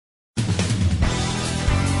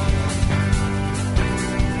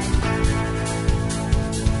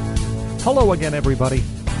Hello again, everybody.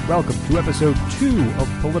 Welcome to episode 2 of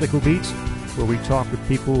Political Beats, where we talk with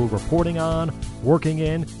people reporting on, working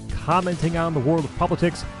in, commenting on the world of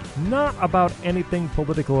politics, not about anything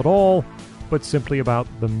political at all, but simply about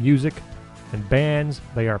the music and bands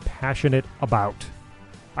they are passionate about.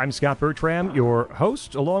 I'm Scott Bertram, your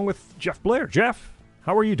host, along with Jeff Blair. Jeff,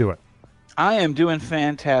 how are you doing? I am doing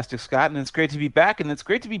fantastic, Scott, and it's great to be back. And it's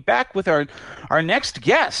great to be back with our next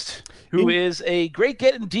guest, who is a great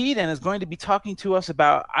get indeed, and is going to be talking to us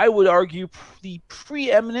about, I would argue, the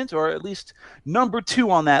preeminent, or at least number 2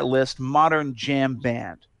 on that list, modern jam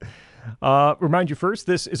band. Remind you first,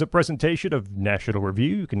 this is a presentation of National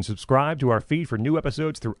Review. You can subscribe to our feed for new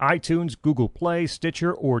episodes through iTunes, Google Play,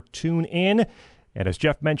 Stitcher, or TuneIn. And as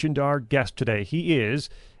Jeff mentioned, our guest today, he is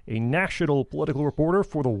a national political reporter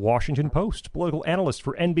for the Washington Post, political analyst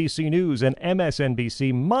for NBC News and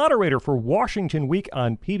MSNBC, moderator for Washington Week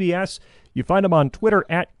on PBS. You find him on Twitter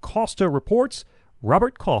at Costa Reports.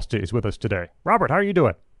 Robert Costa is with us today. Robert, how are you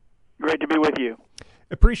doing? Great to be with you.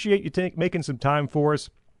 Appreciate you making some time for us.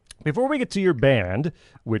 Before we get to your band,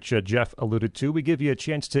 which Jeff alluded to, we give you a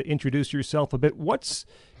chance to introduce yourself a bit. What's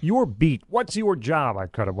your beat? What's your job? I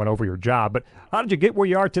kind of went over your job, but how did you get where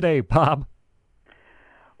you are today, Bob?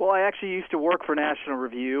 Well, I actually used to work for National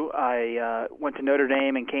Review. I went to Notre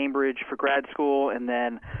Dame and Cambridge for grad school and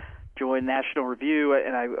then joined National Review,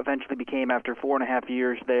 and I eventually became, after 4.5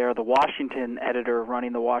 years there, the Washington editor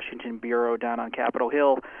running the Washington Bureau down on Capitol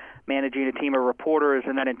Hill, managing a team of reporters.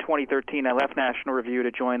 And then in 2013, I left National Review to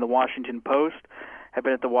join the Washington Post. I've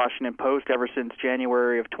been at the Washington Post ever since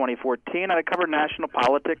January of 2014, and I covered national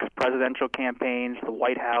politics, presidential campaigns, the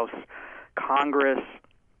White House, Congress.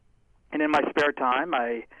 And in my spare time,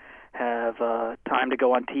 I have time to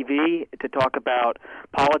go on TV to talk about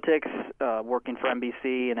politics, working for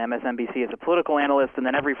NBC and MSNBC as a political analyst. And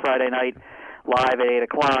then every Friday night, live at 8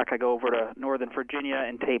 o'clock, I go over to Northern Virginia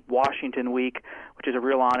and tape Washington Week, which is a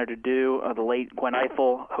real honor to do. The late Gwen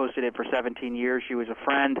Ifill hosted it for 17 years. She was a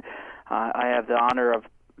friend. I have the honor of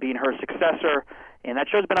being her successor. And that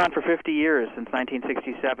show's been on for 50 years, since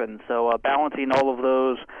 1967. So balancing all of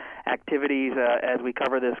those activities as we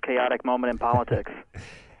cover this chaotic moment in politics.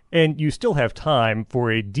 And you still have time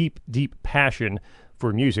for a deep, deep passion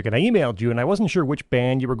for music. And I emailed you, and I wasn't sure which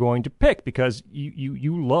band you were going to pick, because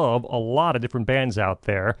you love a lot of different bands out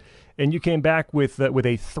there. And you came back with a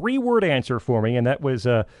 3-word answer for me, and that was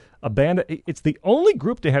a band. It's the only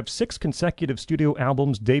group to have 6 consecutive studio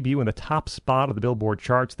albums debut in the top spot of the Billboard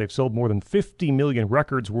charts. They've sold more than 50 million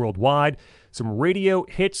records worldwide. Some radio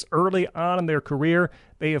hits early on in their career.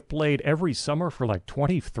 They have played every summer for like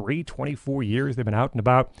 23, 24 years. They've been out and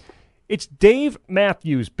about. It's Dave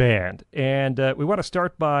Matthews Band, and we want to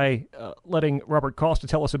start by letting Robert Costa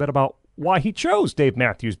tell us a bit about why he chose Dave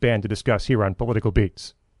Matthews Band to discuss here on Political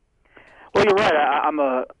Beats. Well, you're right. I'm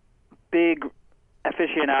a big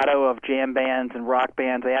aficionado of jam bands and rock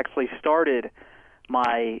bands. I actually started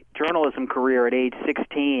my journalism career at age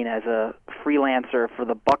 16 as a freelancer for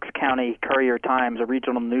the Bucks County Courier-Times, a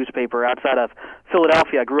regional newspaper outside of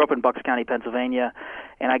Philadelphia. I grew up in Bucks County, Pennsylvania,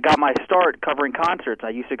 and I got my start covering concerts. I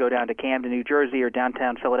used to go down to Camden, New Jersey, or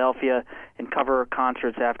downtown Philadelphia and cover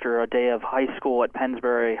concerts after a day of high school at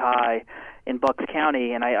Pennsbury High in Bucks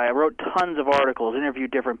County, and I wrote tons of articles,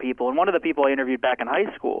 interviewed different people, and one of the people I interviewed back in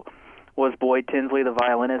high school was Boyd Tinsley, the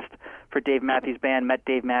violinist for Dave Matthews Band. Met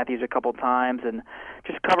Dave Matthews a couple times and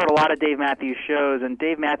just covered a lot of Dave Matthews shows. And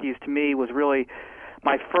Dave Matthews, to me, was really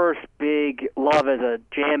my first big love as a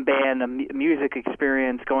jam band, a music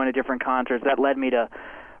experience, going to different concerts. That led me to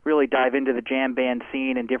really dive into the jam band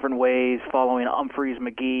scene in different ways, following Humphreys,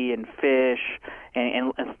 McGee, and Fish,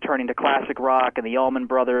 and turning to classic rock and the Allman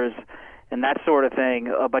Brothers and that sort of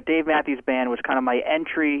thing. But Dave Matthews Band was kind of my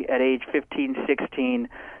entry at age 15, 16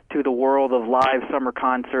 to the world of live summer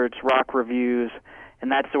concerts, rock reviews,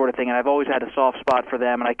 and that sort of thing. And I've always had a soft spot for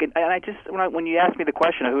them. And when you asked me the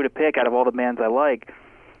question of who to pick out of all the bands I like,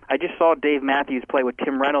 I just saw Dave Matthews play with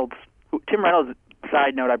Tim Reynolds. Tim Reynolds,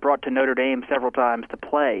 side note, I brought to Notre Dame several times to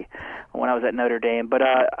play when I was at Notre Dame. But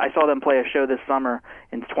I saw them play a show this summer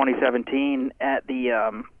in 2017 at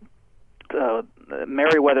the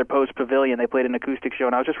Merriweather Post Pavilion. They played an acoustic show,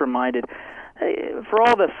 and I was just reminded, hey, for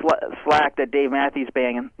all the slack that Dave Matthews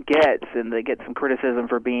Band gets, and they get some criticism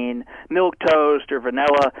for being milquetoast or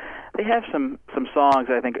vanilla, they have some songs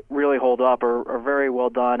that I think really hold up, or are very well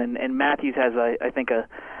done, and Matthews has, I think, a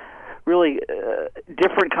really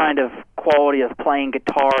different kind of quality of playing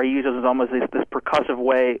guitar. He uses almost this percussive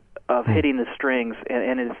way of hitting the strings,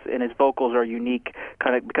 and his vocals are unique,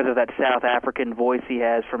 kind of because of that South African voice he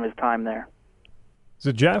has from his time there.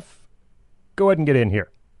 So, Jeff, go ahead and get in here.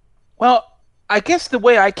 Well, I guess the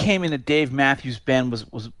way I came into Dave Matthews Band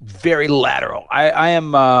was very lateral. I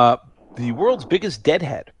am the world's biggest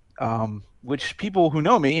Deadhead, which people who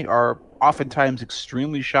know me are oftentimes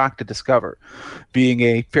extremely shocked to discover. Being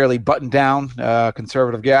a fairly buttoned down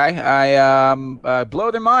conservative guy, I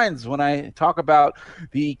blow their minds when I talk about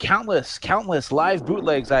the countless live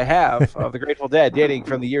bootlegs I have of the Grateful Dead, dating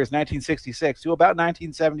from the years 1966 to about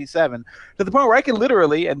 1977, to the point where I can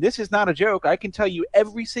literally, and this is not a joke, I can tell you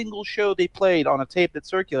every single show they played on a tape that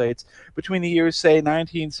circulates between the years, say,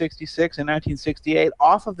 1966 and 1968,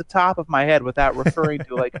 off of the top of my head without referring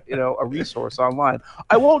to a resource online.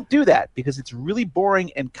 I won't do that because it's really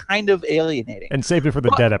boring and kind of alienating. And saved it for the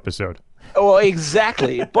Dead episode. Oh,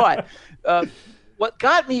 exactly. But what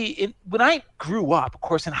got me when I grew up, of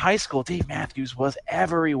course, in high school, Dave Matthews was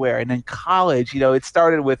everywhere. And in college, it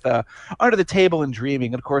started with Under the Table and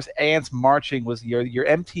Dreaming. And, of course, Ants Marching was your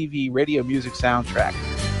MTV radio music soundtrack.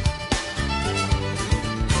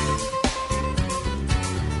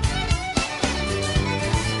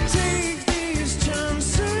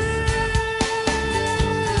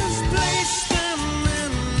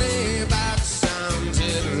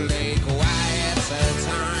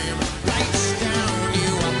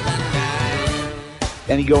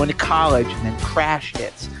 Then you go into college, and then Crash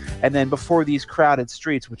hits. And then Before These Crowded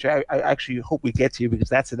Streets, which I actually hope we get to because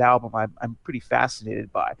that's an album I'm pretty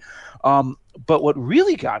fascinated by. But what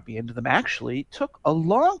really got me into them actually took a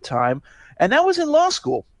long time, and that was in law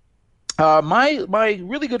school. My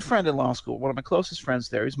really good friend in law school, one of my closest friends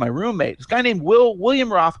there, is my roommate. This guy named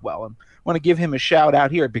William Rothwell, and I want to give him a shout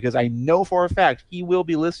out here because I know for a fact he will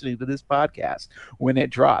be listening to this podcast when it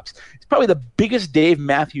drops. He's probably the biggest Dave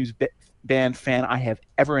Matthews Band fan I have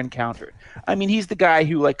ever encountered. I mean, he's the guy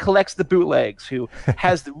who collects the bootlegs, who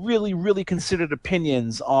has the really, really considered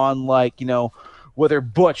opinions on whether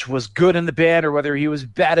Butch was good in the band or whether he was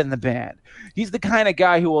bad in the band. He's the kind of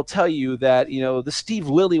guy who will tell you that the Steve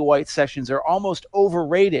Lillywhite sessions are almost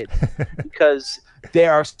overrated because they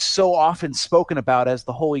are so often spoken about as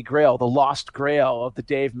the holy grail, the lost grail of the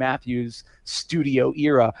Dave Matthews studio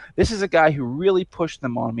era. This is a guy who really pushed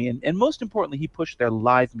them on me, and most importantly, he pushed their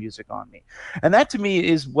live music on me. And that to me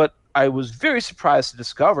is what I was very surprised to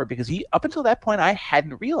discover, because up until that point, I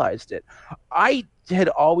hadn't realized it. I had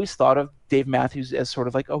always thought of Dave Matthews as sort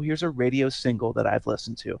of like, oh, here's a radio single that I've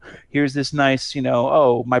listened to. Here's this nice,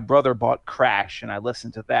 oh, my brother bought Crash and I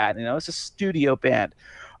listened to that. It's a studio band.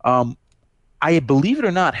 I, believe it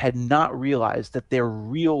or not, had not realized that their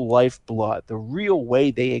real lifeblood, the real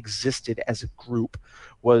way they existed as a group,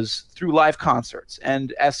 was through live concerts.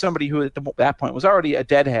 And as somebody who at that point was already a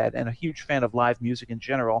Deadhead and a huge fan of live music in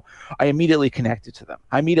general, I immediately connected to them.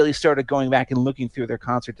 I immediately started going back and looking through their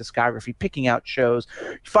concert discography, picking out shows,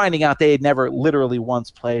 finding out they had never literally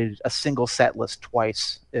once played a single set list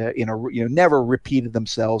twice, never repeated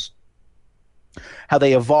themselves. How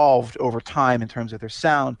they evolved over time in terms of their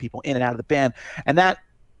sound, people in and out of the band. And that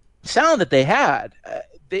sound that they had,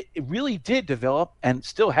 it really did develop and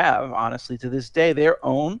still have, honestly, to this day, their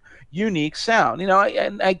own unique sound.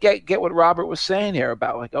 And I get what Robert was saying here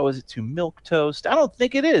about is it too milquetoast? I don't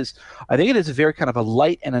think it is. I think it is a very kind of a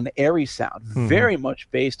light and an airy sound, very much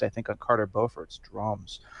based, I think, on Carter Beaufort's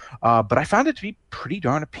drums. But I found it to be pretty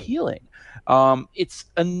darn appealing. It's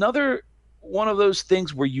another one of those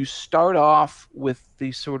things where you start off with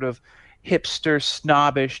the sort of hipster,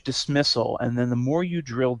 snobbish dismissal, and then the more you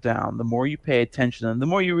drill down, the more you pay attention, and the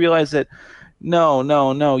more you realize that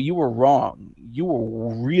no, you were wrong. You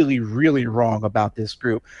were really, really wrong about this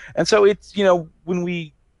group. And so it's, when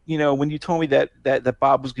you told me that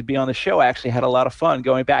Bob was going to be on the show, I actually had a lot of fun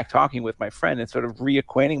going back, talking with my friend, and sort of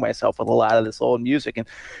reacquainting myself with a lot of this old music and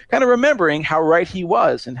kind of remembering how right he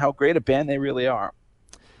was and how great a band they really are.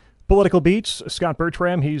 Political Beats, Scott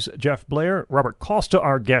Bertram, he's Jeff Blair. Robert Costa,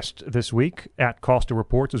 our guest this week. At Costa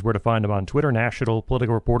Reports is where to find him on Twitter, national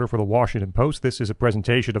political reporter for the Washington Post. This is a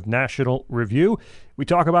presentation of National Review. We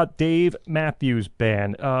talk about Dave Matthews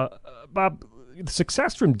Band. Bob, the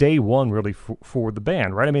success from day one really for the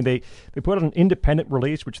band, right? I mean, they put out an independent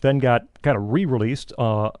release, which then got kind of re-released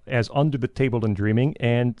as Under the Table and Dreaming,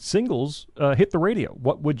 and singles hit the radio.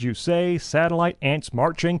 What Would You Say? Satellite, Ants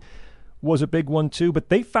Marching was a big one too, but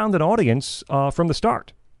they found an audience from the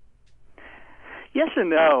start. Yes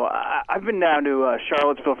and no. I've been down to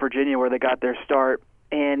Charlottesville, Virginia, where they got their start,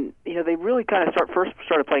 and they really kind of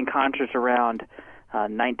started playing concerts around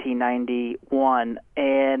 1991.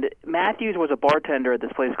 And Matthews was a bartender at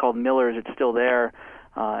this place called Miller's. It's still there.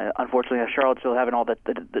 Unfortunately, Charlottesville having all the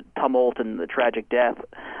tumult and the tragic death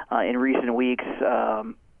in recent weeks.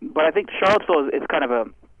 But I think Charlottesville is kind of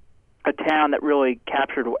a town that really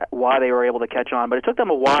captured why they were able to catch on. But it took them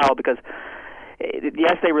a while because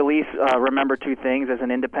Yes, they released Remember Two Things as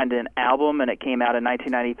an independent album, and it came out in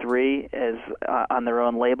 1993 as on their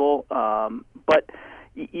own label. But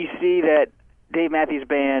you see that Dave Matthews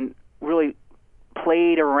Band really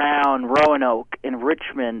played around Roanoke and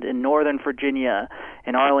Richmond in Northern Virginia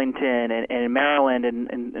and Arlington and Maryland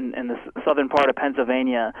and the southern part of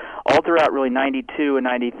Pennsylvania, all throughout really 92 and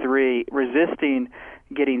 93, resisting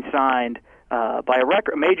getting signed by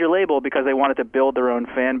a major label because they wanted to build their own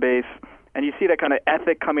fan base. And you see that kind of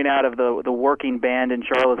ethic coming out of the working band in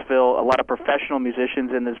Charlottesville, a lot of professional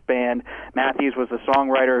musicians in this band. Matthews was the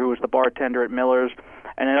songwriter who was the bartender at Miller's.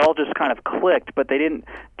 And it all just kind of clicked, but they didn't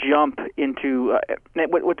jump into.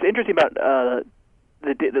 What's interesting about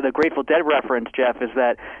the Grateful Dead reference, Jeff, is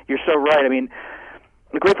that you're so right. I mean,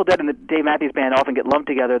 the Grateful Dead and the Dave Matthews Band often get lumped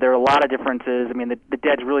together. There are a lot of differences. I mean, the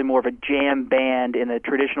Dead's really more of a jam band in the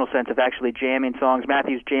traditional sense of actually jamming songs.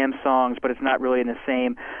 Matthews jams songs, but it's not really in the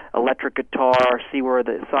same electric guitar, see where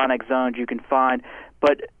the sonic zones you can find.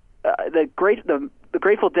 But the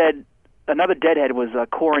Grateful Dead, another Deadhead was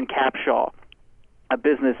Corin Capshaw, a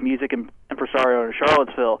business music impresario in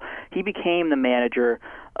Charlottesville. He became the manager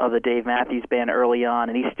of the Dave Matthews Band early on,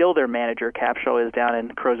 and he's still their manager. Capshaw is down in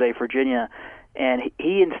Crozet, Virginia. And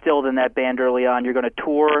he instilled in that band early on, you're going to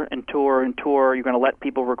tour and tour and tour. You're going to let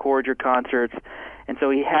people record your concerts. And so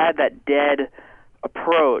he had that Dead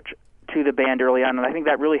approach to the band early on, and I think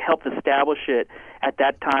that really helped establish it at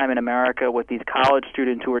that time in America with these college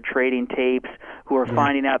students who were trading tapes, who were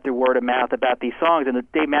finding out through word of mouth about these songs. And the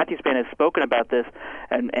Dave Matthews Band has spoken about this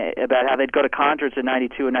and about how they'd go to concerts in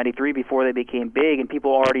 92 and 93 before they became big, and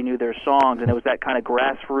people already knew their songs, and it was that kind of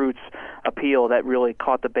grassroots appeal that really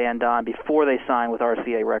caught the band on before they signed with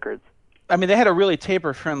RCA Records. I mean, they had a really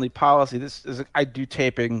taper-friendly policy. I do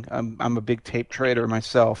taping. I'm a big tape trader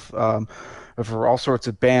myself. For all sorts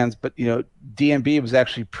of bands, but DMB was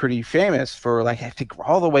actually pretty famous for, like, I think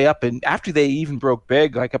all the way up, and after they even broke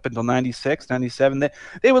big, like up until 96, 97,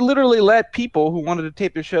 they would literally let people who wanted to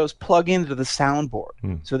tape their shows plug into the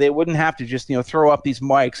soundboard, so they wouldn't have to just throw up these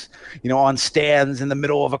mics on stands in the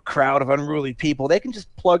middle of a crowd of unruly people. They can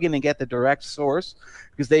just plug in and get the direct source,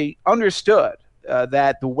 because they understood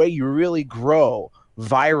that the way you really grow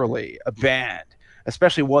virally a band,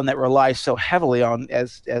 especially one that relies so heavily on,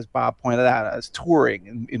 as Bob pointed out, as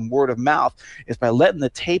touring in word of mouth, is by letting the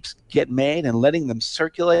tapes get made and letting them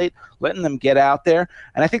circulate, letting them get out there.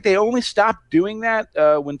 And I think they only stopped doing that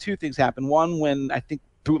when two things happened. One, when I think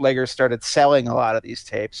bootleggers started selling a lot of these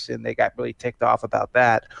tapes, and they got really ticked off about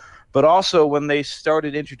that. But also when they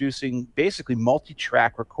started introducing basically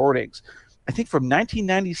multi-track recordings. I think from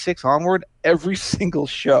 1996 onward, every single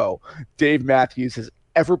show Dave Matthews has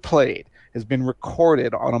ever played has been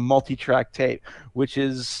recorded on a multi-track tape, which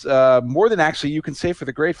is more than actually you can say for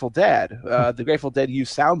the Grateful Dead. The Grateful Dead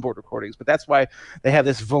use soundboard recordings, but that's why they have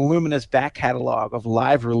this voluminous back catalog of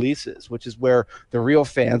live releases, which is where the real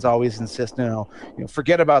fans always insist,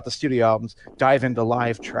 forget about the studio albums, dive into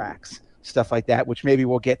live tracks, stuff like that, which maybe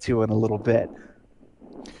we'll get to in a little bit.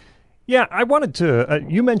 Yeah, I wanted to,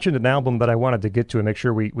 you mentioned an album that I wanted to get to and make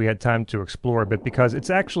sure we had time to explore a bit, because it's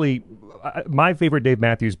actually, my favorite Dave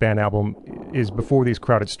Matthews Band album is Before These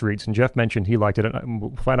Crowded Streets, and Jeff mentioned he liked it, and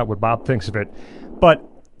we'll find out what Bob thinks of it. But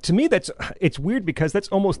to me, it's weird, because that's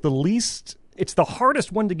almost it's the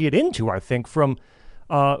hardest one to get into, I think, from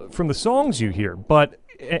the songs you hear.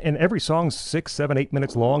 And every song's 6, 7, 8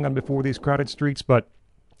 minutes long on Before These Crowded Streets, but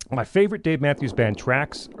my favorite Dave Matthews Band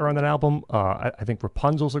tracks are on that album. I think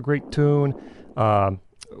Rapunzel's a great tune.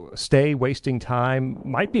 Stay, Wasting Time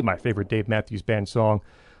might be my favorite Dave Matthews Band song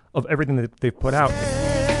of everything that they've put out.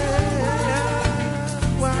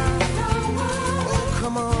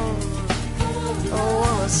 Come on, I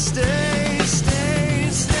wanna stay, stay,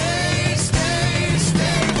 stay, stay,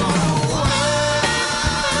 stay for a while.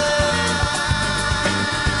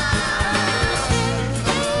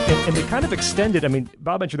 And they kind of extended. I mean,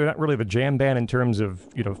 Bob mentioned they're not really the jam band in terms of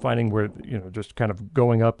finding where just kind of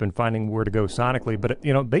going up and finding where to go sonically. But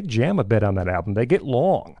they jam a bit on that album. They get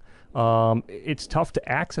long. It's tough to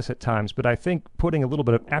access at times, but I think putting a little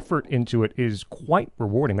bit of effort into it is quite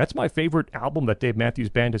rewarding. That's my favorite album that Dave Matthews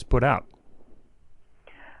Band has put out.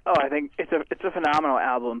 Oh, I think it's a phenomenal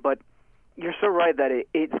album, but you're so right that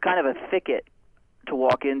it's kind of a thicket to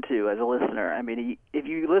walk into as a listener. I mean, if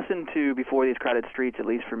you listen to Before These Crowded Streets, at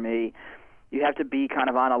least for me, you have to be kind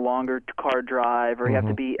of on a longer car drive, or you have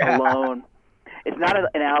to be alone. It's not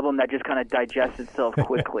an album that just kind of digests itself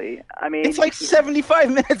quickly. I mean, it's like 75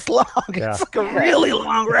 minutes long. Yeah. It's like a really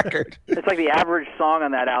long record. It's like the average song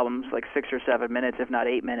on that album is like 6 or 7 minutes, if not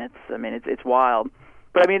 8 minutes. I mean, it's wild.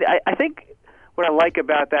 But I mean, I think what I like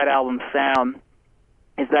about that album's sound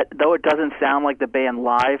is that though it doesn't sound like the band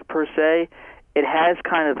live per se, it has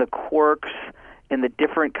kind of the quirks and the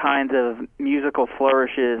different kinds of musical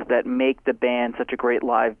flourishes that make the band such a great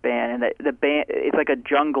live band. And the band, it's like a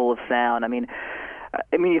jungle of sound. I mean,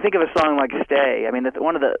 you think of a song like "Stay." I mean,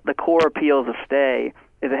 one of the core appeals of "Stay"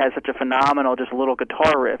 is it has such a phenomenal, just little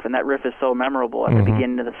guitar riff, and that riff is so memorable at the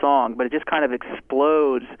beginning of the song. But it just kind of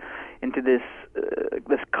explodes into this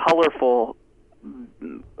colorful,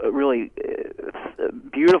 really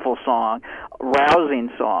beautiful song,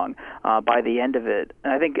 rousing song by the end of it.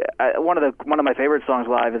 And I think one of my favorite songs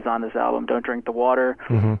live is on this album, "Don't Drink the Water."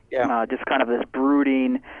 Just kind of this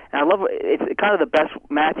brooding, and I love it's kind of the best.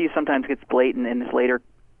 Matthews sometimes gets blatant in his later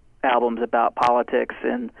albums about politics,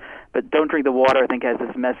 but "Don't Drink the Water" I think has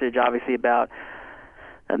this message obviously about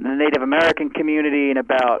the Native American community and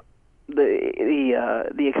about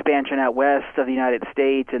the expansion out west of the United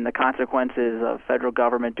States and the consequences of federal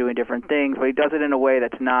government doing different things, but he does it in a way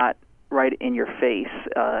that's not right in your face.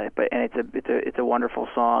 It's a wonderful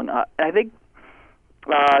song. I think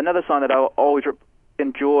another song that I always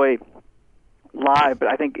enjoy live, but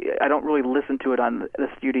I think I don't really listen to it on the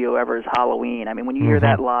studio ever, is "Halloween." I mean, when you hear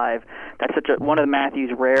that live, that's one of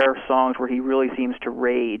Matthews' rare songs where he really seems to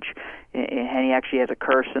rage, and he actually has a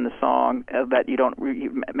curse in the song that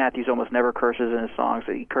Matthews almost never curses in his songs,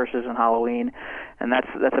 so he curses in "Halloween," and that's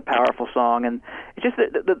a powerful song. And it's just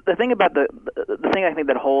the thing about the thing I think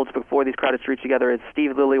that holds Before These Crowded Streets together is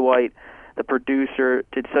Steve Lillywhite, the producer,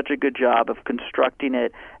 did such a good job of constructing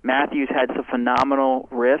it. Matthews had some phenomenal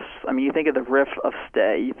riffs. I mean, you think of the riff of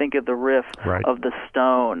 "Stay," you think of the riff of "The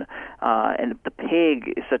Stone," and "The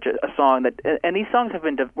Pig" is such a song that, and these songs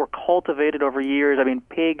were cultivated over years. I mean,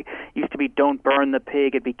 "Pig" used to be "Don't Burn the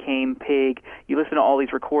Pig," it became "Pig." You listen to all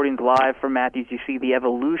these recordings live from Matthews, you see the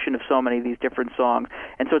evolution of so many of these different songs,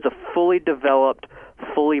 and so it's a fully developed,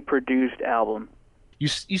 fully produced album. You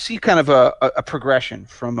see kind of a progression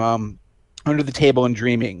from Under the Table and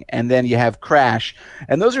Dreaming, and then you have Crash,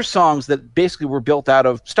 and those are songs that basically were built out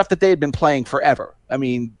of stuff that they had been playing forever. I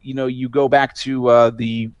mean, you go back to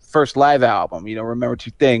the first live album, Remember Two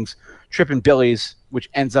Things, Trippin' Billy's, which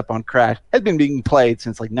ends up on Crash, has been being played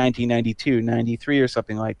since like 1992, 93 or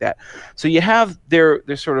something like that. So you have their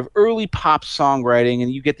sort of early pop songwriting,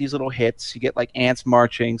 and you get these little hits. You get like Ants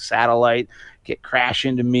Marching, Satellite, get Crash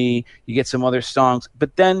Into Me, you get some other songs,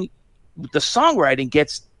 but then the songwriting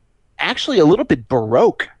gets actually a little bit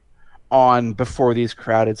Baroque on Before These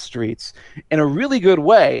Crowded Streets in a really good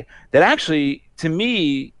way that actually, to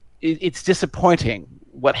me, it's disappointing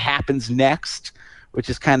what happens next, which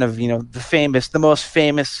is kind of, the most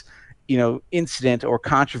famous, incident or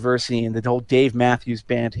controversy in the whole Dave Matthews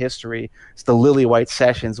Band history. It's the Lillywhite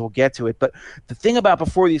Sessions. We'll get to it. But the thing about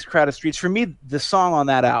Before These Crowded Streets, for me, the song on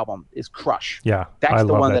that album is Crush. Yeah, that's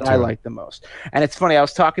the one that I like the most. And it's funny, I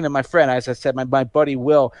was talking to my friend, as I said, my buddy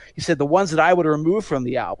Will, he said the ones that I would remove from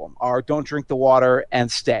the album are Don't Drink the Water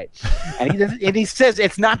and Stay. And he says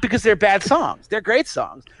it's not because they're bad songs. They're great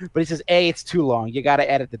songs. But he says, A, it's too long. You got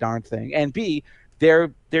to edit the darn thing. And B,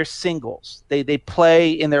 they're singles. They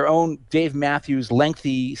play in their own Dave Matthews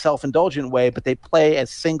lengthy, self-indulgent way, but they play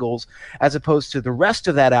as singles as opposed to the rest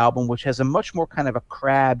of that album, which has a much more kind of a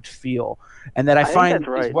crabbed feel. And that I find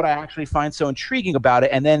is what I actually find so intriguing about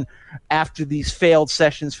it. And then after these failed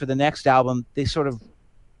sessions for the next album, they sort of,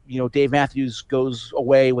 Dave Matthews goes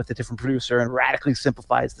away with a different producer and radically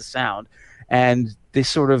simplifies the sound. And they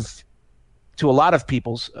sort of, to a lot of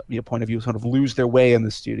people's point of view, sort of lose their way in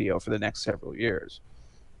the studio for the next several years.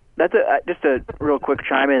 That's just a real quick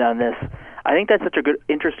chime in on this. I think that's such a good,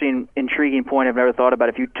 interesting, intriguing point I've never thought about.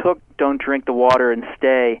 If you took Don't Drink the Water and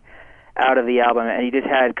Stay out of the album, and you just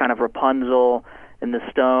had kind of Rapunzel and The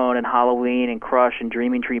Stone and Halloween and Crush and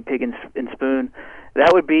Dreaming Tree, Pig and Spoon,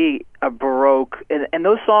 that would be a Baroque. And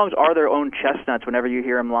those songs are their own chestnuts whenever you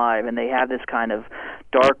hear them live, and they have this kind of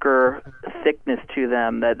darker thickness to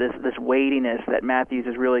them, that this weightiness that Matthews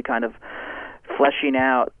is really kind of fleshing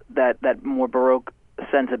out, that more Baroque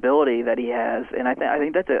sensibility that he has. And I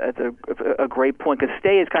think that's a great point, because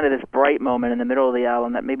Stay is kind of this bright moment in the middle of the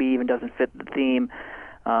album that maybe even doesn't fit the theme.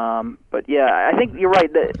 But yeah, I think you're right.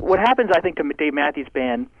 What happens, I think, to Dave Matthews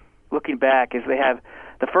Band, looking back, is they have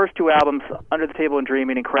the first two albums, Under the Table and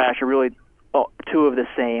Dreaming and Crash, are really two of the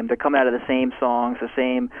same. They come out of the same songs, the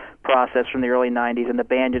same process from the early 90s, and the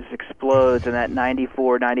band just explodes in that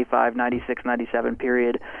 94, 95, 96, 97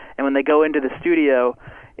 period. And when they go into the studio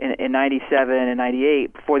in 97 and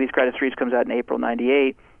 98, Before These Crowded Streets comes out in April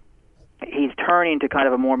 98, he's turning to kind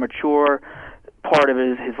of a more mature part of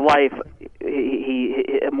his life,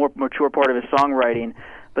 a more mature part of his songwriting.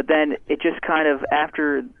 But then it just kind of,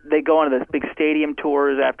 after they go on to the big stadium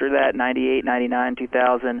tours after that, 98, 99,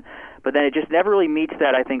 2000, but then it just never really meets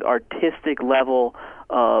that, I think, artistic level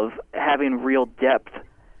of having real depth.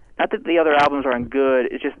 Not that the other albums aren't good,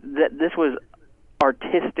 it's just that this was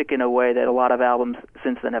artistic in a way that a lot of albums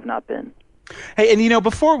since then have not been. Hey, and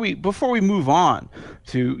before we move on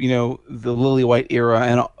to the Lily White era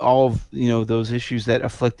and all of those issues that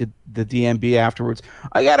afflicted the DMB afterwards,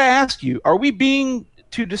 I gotta ask you: are we being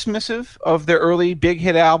too dismissive of their early big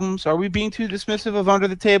hit albums? Are we being too dismissive of Under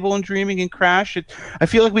the Table and Dreaming and Crash? I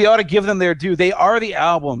feel like we ought to give them their due. They are the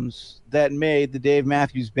albums that made the Dave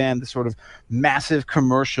Matthews Band the sort of massive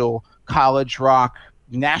commercial college rock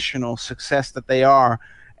national success that they are.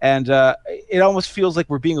 And it almost feels like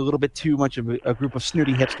we're being a little bit too much of a group of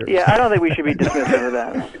snooty hipsters. Yeah, I don't think we should be dismissive of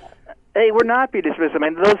that. Hey, we're not be dismissive. I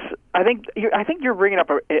mean, I think you're bringing up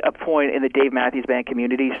a point in the Dave Matthews Band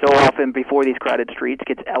community. So often, Before These Crowded Streets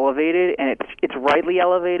gets elevated, and it's rightly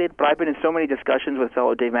elevated. But I've been in so many discussions with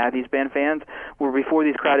fellow Dave Matthews Band fans where Before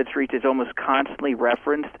These Crowded Streets is almost constantly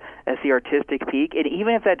referenced as the artistic peak. And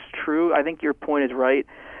even if that's true, I think your point is right.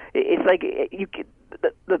 It's like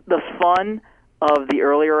the fun of the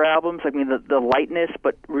earlier albums, I mean, the lightness,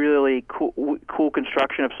 but really cool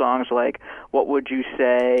construction of songs like What Would You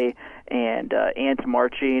Say and Ants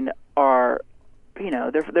Marching are,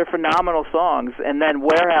 they're phenomenal songs. And then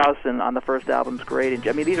Warehouse on the first album's great. And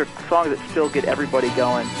I mean, these are songs that still get everybody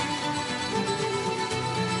going.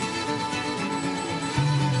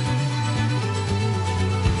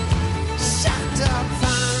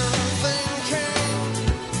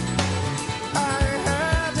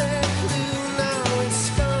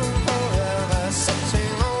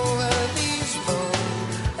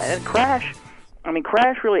 And Crash,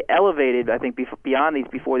 Crash really elevated, I think, beyond these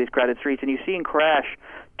Before These Crowded Streets, and you see in Crash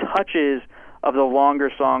touches of the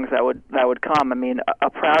longer songs that would come. I mean, A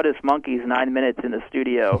Proudest Monkey's 9 minutes in the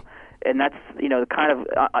studio, and that's kind of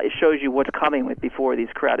it shows you what's coming with Before These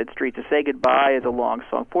Crowded Streets. To Say Goodbye is a long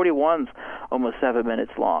song. 41's almost 7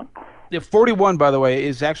 minutes long. Yeah, 41, by the way,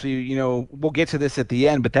 is actually, we'll get to this at the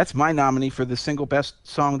end, but that's my nominee for the single best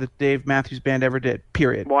song that Dave Matthews Band ever did,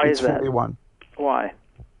 period. Why is that? 41. Why?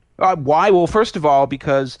 Why? Well, first of all,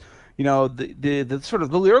 because the sort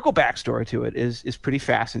of the lyrical backstory to it is pretty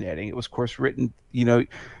fascinating. It was, of course, written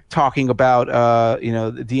talking about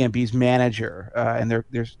the DMB's manager and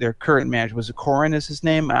their current manager. Was it Corin is his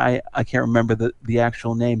name? I can't remember the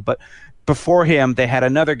actual name, but before him they had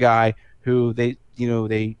another guy who they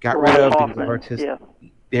got rid of because of artistic. Yeah.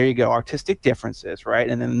 There you go, artistic differences, right?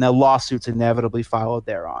 And then the lawsuits inevitably followed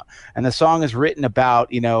thereon. And the song is written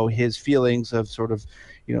about his feelings of sort of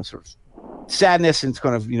sadness and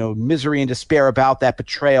kind of misery and despair about that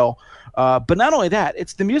betrayal. But not only that,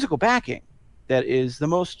 it's the musical backing that is the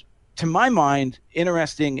most, to my mind,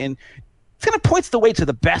 interesting, and it kind of points the way to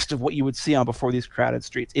the best of what you would see on Before These Crowded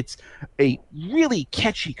Streets. It's a really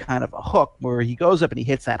catchy kind of a hook where he goes up and he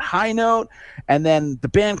hits that high note, and then the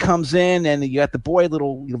band comes in and you got the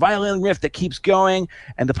little violin riff that keeps going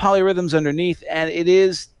and the polyrhythms underneath, and it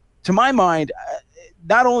is, to my mind,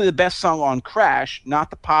 not only the best song on Crash, not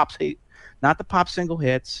the pop single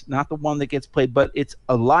hits, not the one that gets played, but it's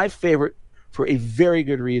a live favorite for a very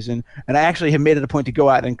good reason. And I actually have made it a point to go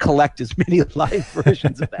out and collect as many live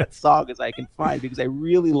versions of that song as I can find, because I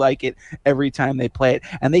really like it every time they play it.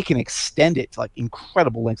 And they can extend it to like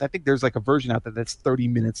incredible lengths. I think there's like a version out there that's 30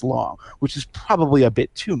 minutes long, which is probably a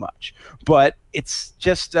bit too much. But it's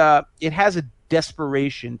just, it has a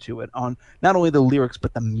desperation to it on not only the lyrics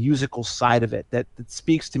but the musical side of it that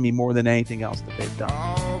speaks to me more than anything else that they've done.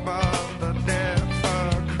 All about the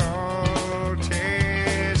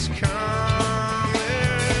difficulties coming,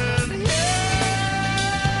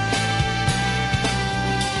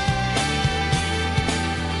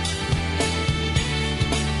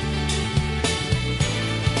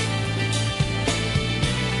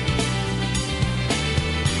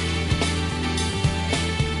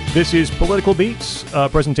 This is Political Beats, a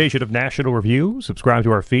presentation of National Review. Subscribe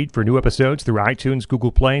to our feed for new episodes through iTunes,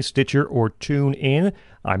 Google Play, Stitcher, or TuneIn.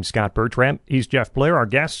 I'm Scott Bertram. He's Jeff Blair. Our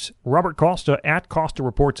guests, Robert Costa at Costa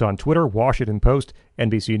Reports on Twitter, Washington Post,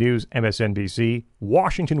 NBC News, MSNBC,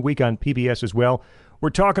 Washington Week on PBS as well. We're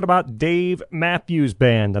talking about Dave Matthews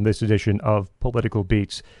Band on this edition of Political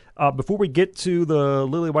Beats. Before we get to the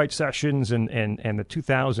Lily White sessions and the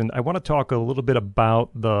 2000, I want to talk a little bit about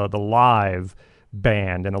the live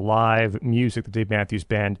band and the live music that Dave Matthews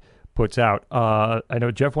Band puts out. I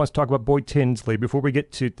know Jeff wants to talk about Boyd Tinsley. Before we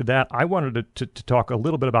get to that, I wanted to talk a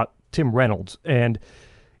little bit about Tim Reynolds. And,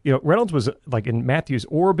 Reynolds was like in Matthews'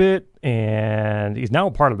 orbit, and he's now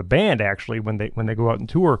a part of the band, actually, when they go out and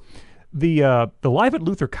tour. The Live at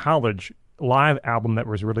Luther College live album that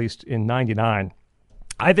was released in '99,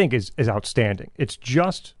 I think is outstanding. It's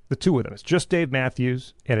just the two of them. It's just Dave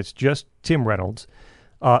Matthews and it's just Tim Reynolds.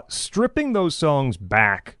 Stripping those songs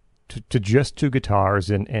back to just two guitars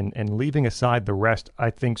and leaving aside the rest, I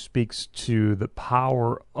think speaks to the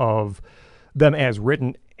power of them as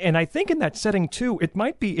written. And I think in that setting too,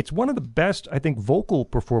 it's one of the best, I think, vocal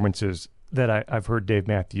performances that I've heard Dave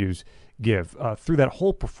Matthews give through that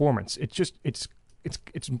whole performance. It's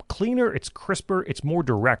cleaner, it's crisper, it's more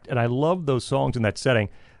direct, and I love those songs in that setting.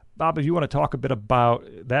 Bob, if you want to talk a bit about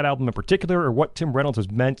that album in particular, or what Tim Reynolds has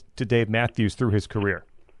meant to Dave Matthews through his career.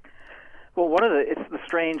 Well, it's the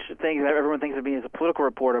strange thing that everyone thinks of me as a political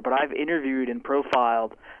reporter, but I've interviewed and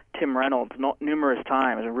profiled Tim Reynolds numerous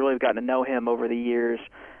times and really gotten to know him over the years.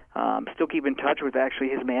 Still keep in touch with actually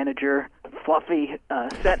his manager, Fluffy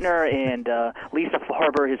Setner, and Lisa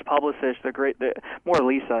Farber, his publicist. They're great. More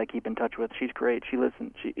Lisa I keep in touch with. She's great.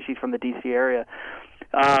 She's from the D.C. area.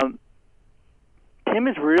 Tim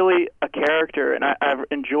is really a character, and I've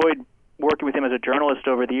enjoyed working with him as a journalist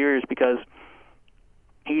over the years because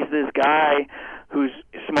he's this guy who's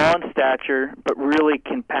small in stature but really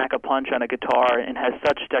can pack a punch on a guitar and has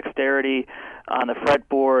such dexterity on the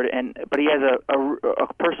fretboard, but he has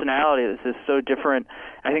a personality that's just so different.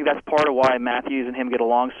 I think that's part of why Matthews and him get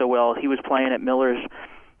along so well. He was playing at Miller's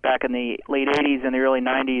back in the late 80s and the early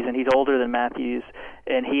 90s, and he's older than Matthews,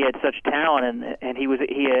 and he had such talent, and he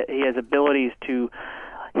has abilities to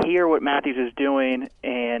hear what Matthews is doing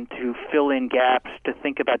and to fill in gaps, to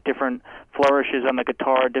think about different flourishes on the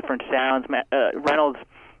guitar, different sounds. Reynolds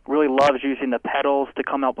really loves using the pedals to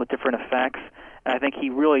come up with different effects. And I think he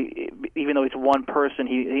really, even though he's one person,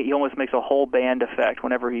 he almost makes a whole band effect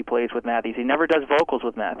whenever he plays with Matthews. He never does vocals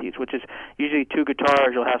with Matthews, which is usually two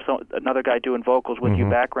guitars. You'll have another guy doing vocals with you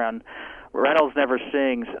background. Reynolds never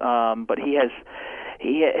sings, but he has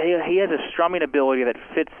a strumming ability that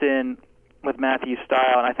fits in with Matthews'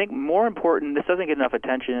 style. And I think more important, this doesn't get enough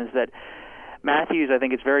attention, is that Matthews, I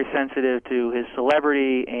think, is very sensitive to his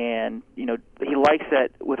celebrity, and he likes that.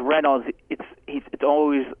 With Reynolds, it's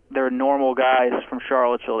always they're normal guys from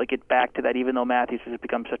Charlottesville. They get back to that, even though Matthews has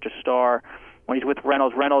become such a star. When he's with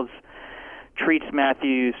Reynolds, Reynolds treats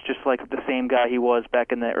Matthews just like the same guy he was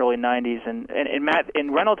back in the early '90s.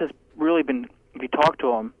 And Reynolds has really been, if you talk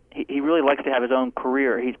to him, he really likes to have his own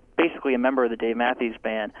career. He's basically a member of the Dave Matthews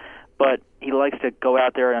Band, but he likes to go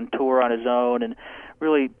out there on tour on his own and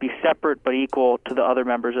really be separate but equal to the other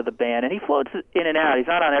members of the band. And he floats in and out. He's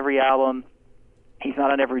not on every album. He's not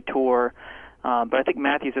on every tour. But I think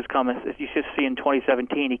Matthews has come, as you just see in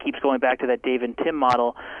 2017, he keeps going back to that Dave and Tim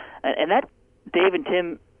model. And that Dave and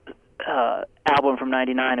Tim album from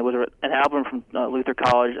 '99, it was an album from Luther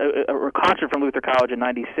College, a concert from Luther College in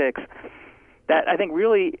 '96, that I think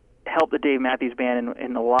really helped the Dave Matthews Band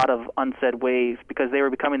in a lot of unsaid ways, because they were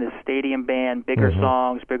becoming this stadium band, bigger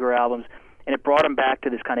songs, bigger albums, and it brought them back to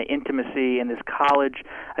this kind of intimacy and this college.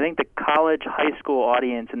 I think the college, high school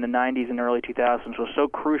audience in the 90s and early 2000s was so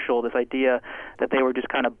crucial, this idea that they were just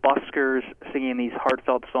kind of buskers singing these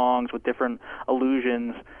heartfelt songs with different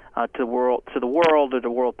allusions to the world, or to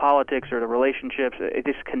world politics, or to relationships. It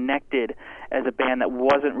just connected as a band that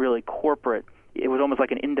wasn't really corporate. It was almost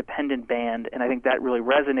like an independent band, and I think that really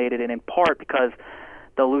resonated, and in part because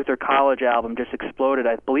the Luther College album just exploded.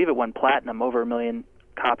 I believe it went platinum, over 1 million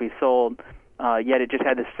copies sold, yet it just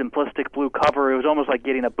had this simplistic blue cover. It was almost like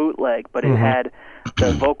getting a bootleg, but it had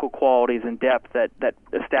the vocal qualities and depth that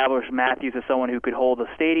established Matthews as someone who could hold a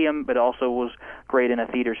stadium, but also was great in a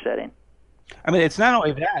theater setting. I mean, it's not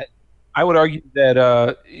only that. I would argue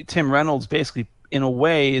that Tim Reynolds basically, in a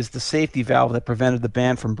way, is the safety valve that prevented the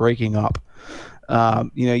band from breaking up.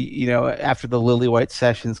 After the Lily White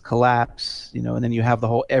Sessions collapse, and then you have the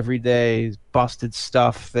whole Everyday Busted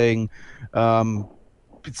Stuff thing.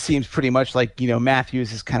 It seems pretty much like,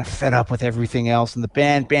 Matthews is kind of fed up with everything else in the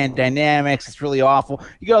band dynamics. It's really awful.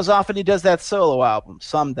 He goes off and he does that solo album,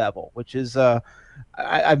 Some Devil, which is I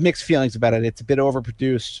have mixed feelings about it. It's a bit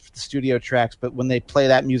overproduced for the studio tracks, but when they play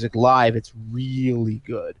that music live, it's really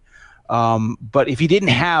good. But if he didn't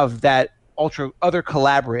have that other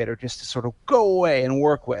collaborator just to sort of go away and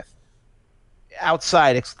work with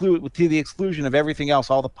outside, to the exclusion of everything else,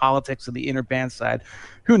 all the politics of the inner band side,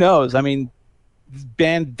 who knows? I mean, the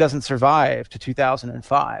band doesn't survive to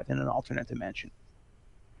 2005 in an alternate dimension.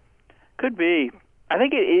 Could be. I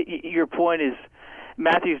think your point is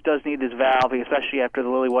Matthews does need this valve, especially after the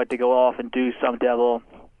Lily White, to go off and do Some Devil.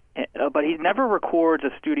 But he never records a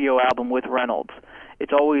studio album with Reynolds.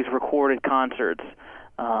 It's always recorded concerts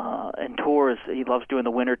and tours. He loves doing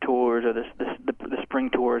the winter tours or the spring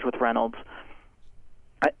tours with Reynolds.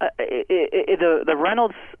 The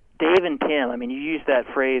Reynolds, Dave and Tim. I mean, you use that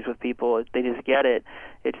phrase with people; they just get it.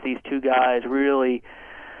 It's these two guys really,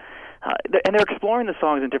 and they're exploring the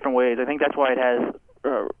songs in different ways. I think that's why it has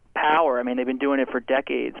power. I mean, they've been doing it for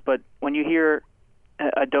decades. But when you hear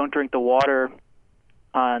 "Don't Drink the Water"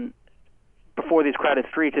 on Before These Crowded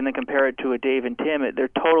Streets, and then compare it to a Dave and Tim, they're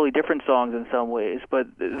totally different songs in some ways, but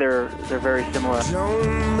they're very similar.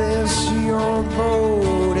 Don't miss your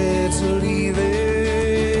boat, it's leaving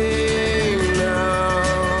now.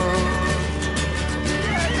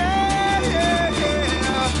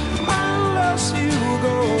 Unless you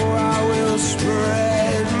go, I will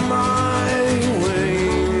spread my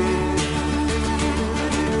wings.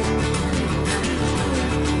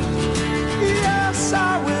 Yes,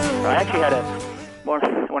 I will. I actually had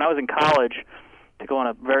when I was in college, to go on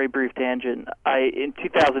a very brief tangent, in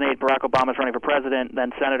 2008, Barack Obama's running for president,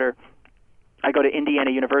 then senator. I go to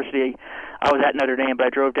Indiana University. I was at Notre Dame, but I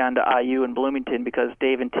drove down to IU in Bloomington because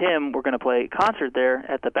Dave and Tim were going to play a concert there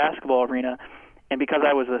at the basketball arena. And because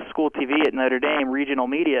I was a school TV at Notre Dame, regional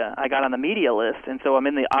media, I got on the media list. And so I'm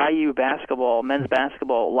in the IU men's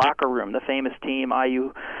basketball locker room, the famous team.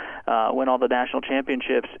 IU win all the national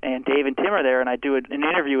championships. And Dave and Tim are there, and I do an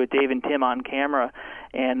interview with Dave and Tim on camera.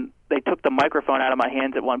 And they took the microphone out of my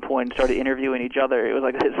hands at one point and started interviewing each other. It was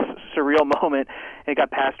like this surreal moment. It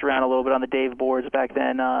got passed around a little bit on the Dave boards back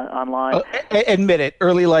then online. Admit it,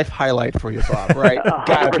 early life highlight for you, Bob, right?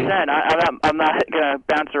 100%. I'm not going to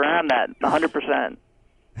bounce around that. 100%.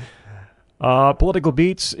 Political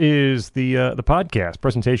Beats is the podcast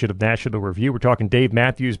presentation of National Review. We're talking Dave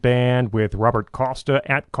Matthews Band with Robert Costa.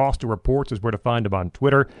 At Costa Reports is where to find him on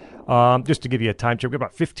Twitter. Just to give you a time check, we've got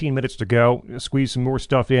about 15 minutes to go. Squeeze some more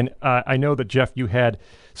stuff in. I know that, Jeff, you had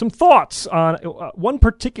some thoughts on one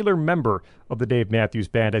particular member of the Dave Matthews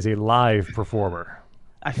Band as a live performer.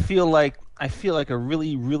 I feel like a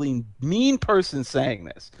really, really mean person saying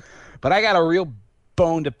this, but I got a real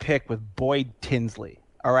bone to pick with Boyd Tinsley.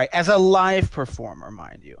 All right, as a live performer,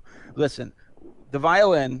 mind you. Listen, the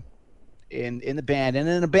violin in the band, and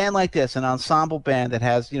in a band like this, an ensemble band that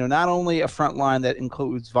has, not only a front line that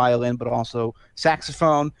includes violin, but also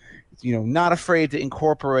saxophone, not afraid to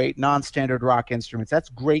incorporate non-standard rock instruments. That's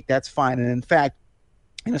great, that's fine. And in fact,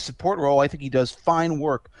 in a support role, I think he does fine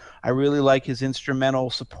work. I really like his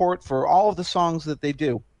instrumental support for all of the songs that they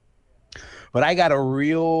do. But I got a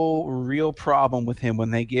real problem with him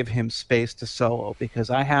when they give him space to solo, because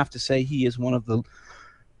I have to say he is one of the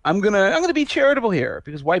I'm gonna be charitable here,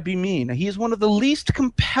 because why be mean? He is one of the least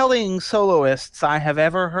compelling soloists I have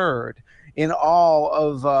ever heard in all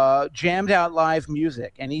of jammed out live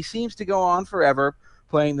music, and he seems to go on forever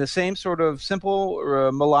playing the same sort of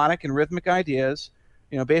simple melodic and rhythmic ideas.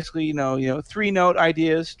 Basically, 3-note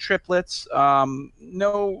ideas, triplets,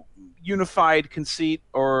 no unified conceit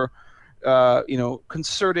or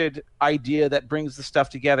concerted idea that brings the stuff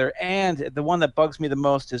together. And the one that bugs me the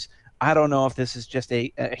most is, I don't know if this is just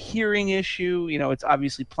a hearing issue. It's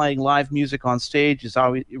obviously playing live music on stage is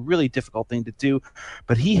always a really difficult thing to do,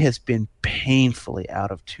 but he has been painfully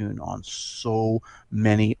out of tune on so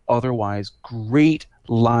many otherwise great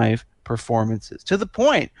live performances, to the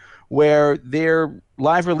point where their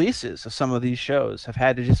live releases of some of these shows have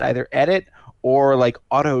had to just either edit or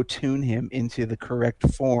auto-tune him into the correct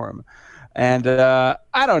form. And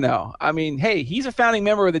I don't know. I mean, hey, he's a founding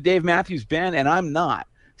member of the Dave Matthews Band, and I'm not.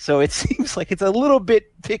 So it seems like it's a little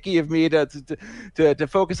bit picky of me to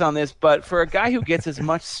focus on this. But for a guy who gets as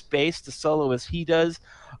much space to solo as he does,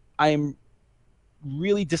 I'm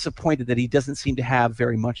really disappointed that he doesn't seem to have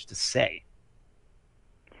very much to say.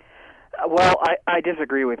 Well, I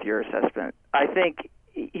disagree with your assessment. I think,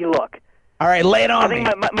 look. All right, lay it on me.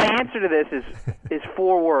 I think my answer to this is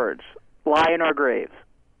 4 words: lie in our graves.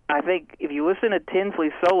 I think if you listen to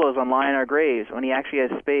Tinsley's solos on "Lie in Our Graves," when he actually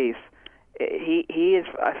has space, he is,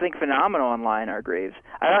 I think, phenomenal on "Lie in Our Graves."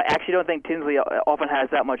 I actually don't think Tinsley often has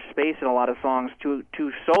that much space in a lot of songs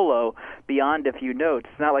to solo beyond a few notes.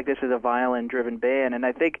 It's not like this is a violin-driven band, and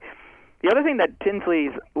I think the other thing that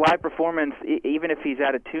Tinsley's live performance, even if he's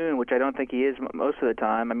out of tune, which I don't think he is most of the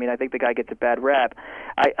time, I mean, I think the guy gets a bad rap,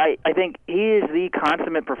 I think he is the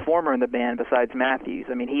consummate performer in the band besides Matthews.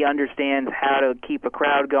 I mean, he understands how to keep a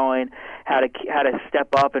crowd going, how to step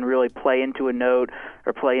up and really play into a note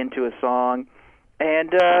or play into a song.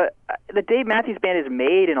 And the Dave Matthews Band is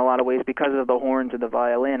made in a lot of ways because of the horns and the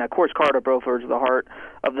violin. Of course, Carter Beauford's the heart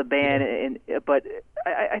of the band, but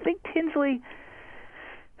I think Tinsley,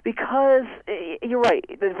 because you're right,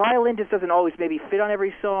 the violin just doesn't always maybe fit on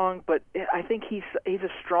every song, but I think he's a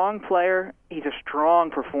strong player, he's a strong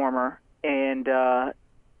performer, and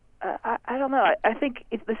I don't know. I think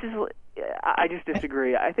this is. I just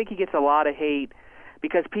disagree. I think he gets a lot of hate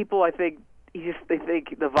because people, I think, they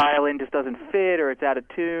think the violin just doesn't fit or it's out of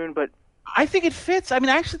tune. But I think it fits. I mean,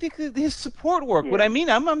 I actually think his support work. Yeah. What I mean,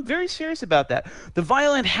 I'm very serious about that. The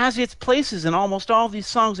violin has its places in almost all these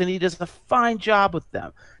songs, and he does a fine job with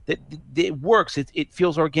them. That it works. It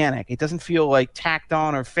feels organic. It doesn't feel like tacked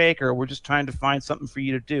on or fake, or we're just trying to find something for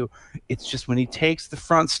you to do. It's just when he takes the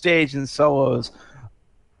front stage and solos,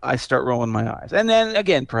 I start rolling my eyes. And then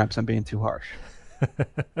again, perhaps I'm being too harsh.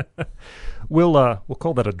 We'll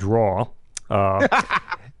call that a draw.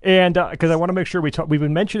 And because I want to make sure we've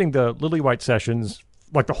been mentioning the Lillywhite sessions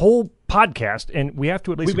like the whole podcast, and we have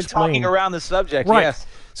to at least explain. We've been talking around the subject, right. Yes.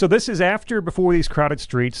 So this is after Before These Crowded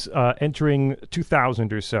Streets, entering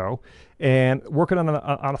 2000 or so, and working on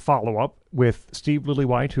a follow-up with Steve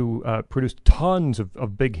Lillywhite, who produced tons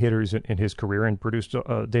of big hitters in his career and produced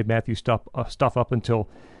Dave Matthews stuff up until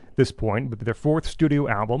this point, with their fourth studio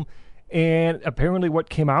album. And apparently what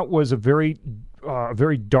came out was a very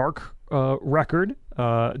dark record,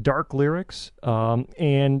 dark lyrics,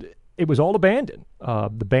 and it was all abandoned.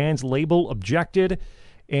 The band's label objected,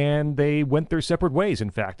 and they went their separate ways, in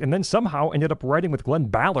fact. And then somehow ended up writing with Glenn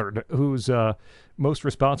Ballard, who's most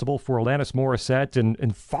responsible for Alanis Morissette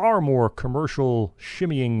and far more commercial,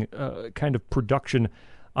 shimmying kind of production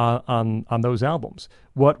on those albums.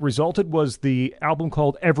 What resulted was the album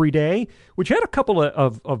called Every Day, which had a couple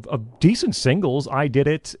of decent singles. I Did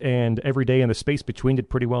It and Every Day, and the space between did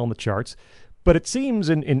pretty well in the charts. But it seems,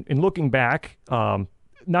 in looking back,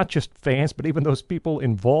 not just fans, but even those people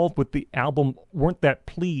involved with the album weren't that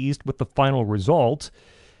pleased with the final result.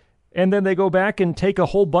 And then they go back and take a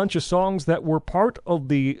whole bunch of songs that were part of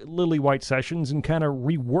the Lillywhite sessions and kind of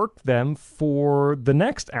rework them for the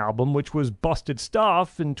next album, which was Busted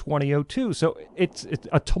Stuff in 2002. So it's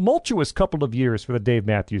a tumultuous couple of years for the Dave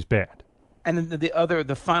Matthews Band. And then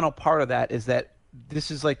the final part of that is that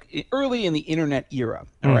this is like early in the internet era.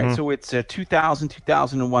 All right, so it's 2000,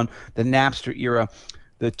 2001, the Napster era.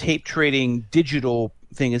 The tape trading digital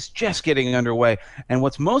thing is just getting underway. And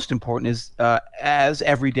what's most important is as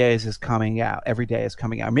Every Day is coming out,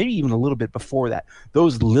 maybe even a little bit before that,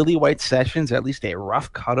 those Lillywhite sessions, at least a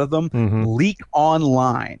rough cut of them, leak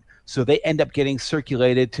online. So they end up getting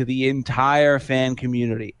circulated to the entire fan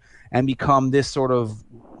community and become this sort of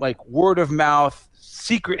like word of mouth,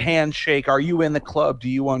 secret handshake. Are you in the club? Do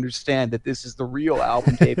you understand that this is the real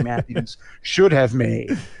album Dave Matthews should have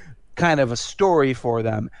made? Kind of a story for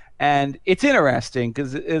them. And it's interesting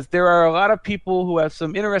because there are a lot of people who have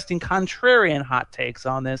some interesting contrarian hot takes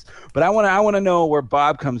on this, but I want to know where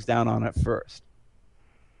Bob comes down on it first.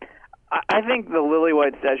 I think the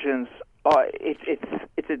Lillywhite sessions,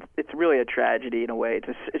 it's really a tragedy in a way. It's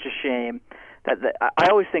a shame that I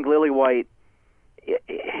always think Lillywhite,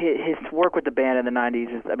 his work with the band in the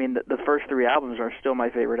 90s is, I mean, the first three albums are still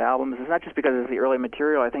my favorite albums. It's not just because it's the early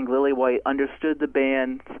material. I think Lillywhite understood the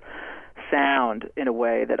band's sound in a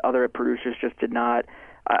way that other producers just did not.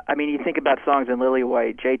 I mean, you think about songs in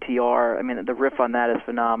Lillywhite, JTR, I mean, the riff on that is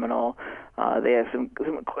phenomenal. They have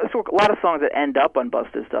a lot of songs that end up on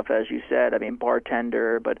Busted Stuff, as you said. I mean,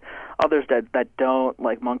 Bartender, but others that don't,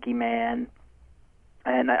 like Monkey Man.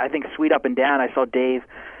 And I think Sweet Up and Down, I saw Dave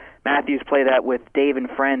Matthews play that with Dave and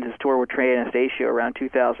Friends, his tour with Trey Anastasio around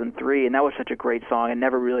 2003, and that was such a great song and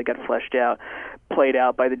never really got played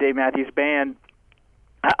out by the Dave Matthews Band.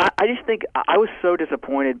 I just think I was so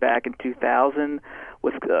disappointed back in 2000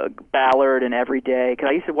 with Ballard and Every Day, because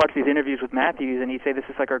I used to watch these interviews with Matthews, and he'd say this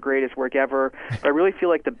is like our greatest work ever. But I really feel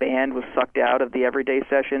like the band was sucked out of the Everyday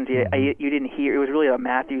sessions. You didn't hear, it was really a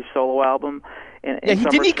Matthews solo album.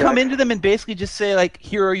 Didn't he come into them and basically just say, like,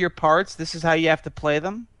 here are your parts, this is how you have to play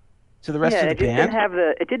them to the rest of the band?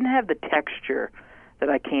 It didn't have the texture that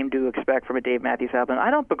I came to expect from a Dave Matthews album. I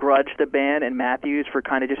don't begrudge the band and Matthews for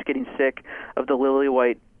kind of just getting sick of the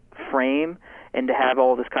Lillywhite frame and to have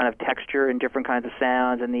all this kind of texture and different kinds of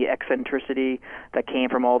sounds and the eccentricity that came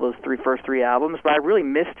from all those first three albums. But I really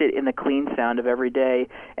missed it in the clean sound of Every Day.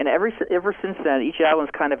 And ever since then, each album's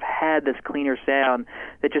kind of had this cleaner sound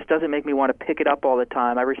that just doesn't make me want to pick it up all the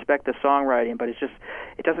time. I respect the songwriting, but it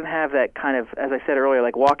doesn't have that kind of, as I said earlier,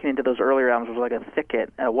 like walking into those earlier albums was like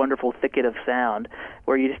a wonderful thicket of sound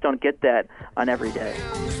where you just don't get that on Every Day.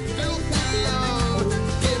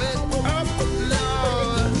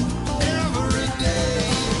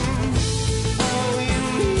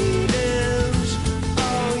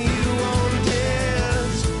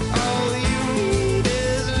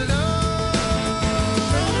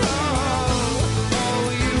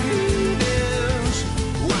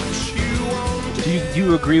 Do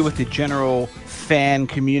you agree with the general fan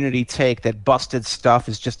community take that Busted Stuff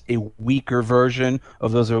is just a weaker version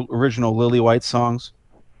of those original Lily White songs?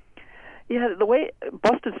 Yeah, the way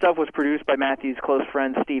Busted Stuff was produced by Matthew's close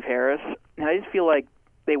friend Steve Harris, and I just feel like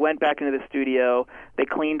they went back into the studio, they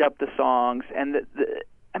cleaned up the songs, and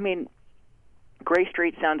I mean, Gray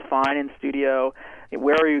Street sounds fine in studio.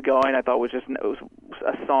 Where Are You Going? I thought was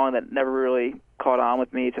a song that never really caught on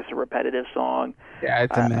with me. It's just a repetitive song. Yeah,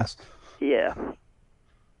 it's a mess. Yeah.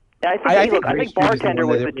 I think Bartender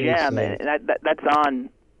was the gem, and that's on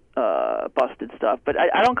Busted Stuff. But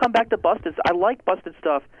I don't come back to Busted. I like Busted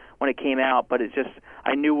Stuff when it came out, but it's just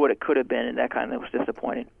I knew what it could have been, and that kind of was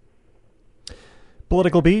disappointing.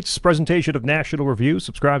 Political Beats, presentation of National Review.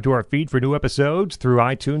 Subscribe to our feed for new episodes through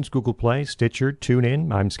iTunes, Google Play, Stitcher,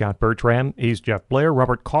 TuneIn. I'm Scott Bertram. He's Jeff Blair.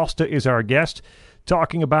 Robert Costa is our guest,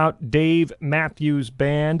 talking about Dave Matthews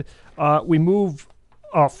Band. We move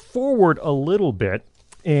forward a little bit,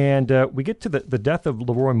 and we get to the death of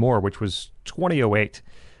Leroy Moore, which was 2008.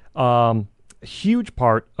 Huge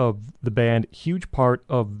part of the band, huge part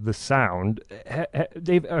of the sound.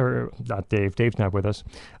 Dave's not with us.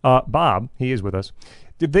 Bob, he is with us.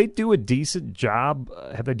 Did they do a decent job?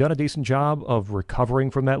 Have they done a decent job of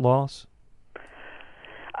recovering from that loss?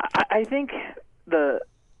 I think the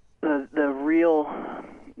real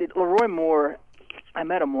Leroy Moore, I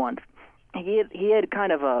met him once. He had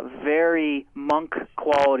kind of a very monk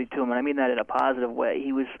quality to him, and I mean that in a positive way.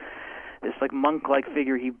 He was this like monk-like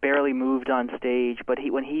figure. He barely moved on stage, but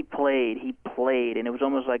when he played, and it was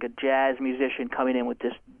almost like a jazz musician coming in with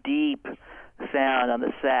this deep sound on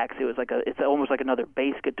the sax. It was it's almost like another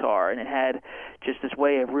bass guitar, and it had just this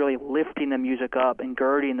way of really lifting the music up and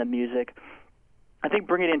girding the music. I think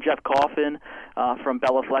bringing in Jeff Coffin from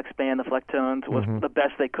Bella Fleck's band, the Flecktones, was the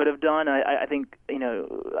best they could have done. I think,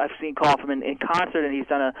 I've seen Coffin in concert, and he's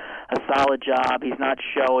done a solid job. He's not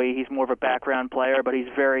showy. He's more of a background player, but he's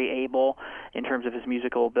very able in terms of his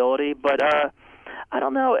musical ability. But I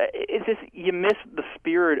don't know. It's just you miss the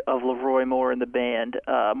spirit of Leroy Moore in the band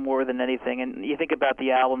more than anything. And you think about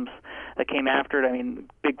the albums that came after it. I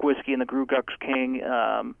mean, Big Whiskey and the Grugux King.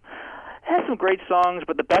 Has some great songs,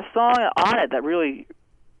 but the best song on it that really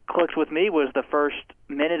clicked with me was the first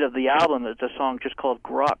minute of the album. It's a song just called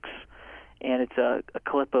Grux, and it's a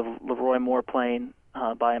clip of Leroy Moore playing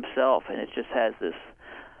by himself, and it just has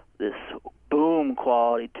this boom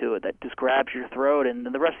quality to it that just grabs your throat. And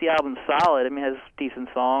the rest of the album's solid. I mean, it has decent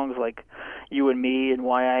songs like You and Me and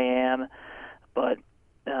Why I Am, but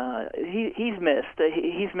he's missed.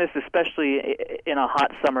 He's missed, especially in a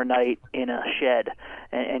hot summer night in a shed,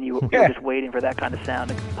 and you're just waiting for that kind of sound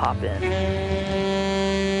to pop in.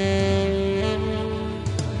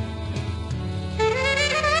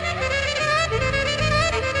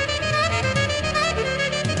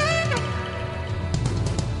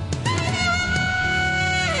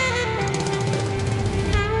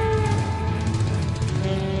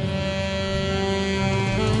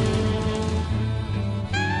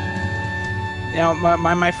 Now,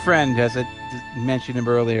 my friend, as I mentioned him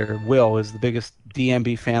earlier, Will, is the biggest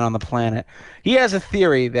DMB fan on the planet. He has a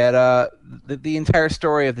theory that the entire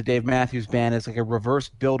story of the Dave Matthews Band is like a reverse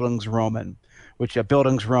Bildungsroman, which a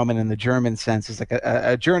Bildungsroman in the German sense is like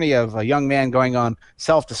a journey of a young man going on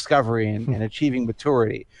self-discovery and achieving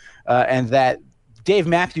maturity, and that Dave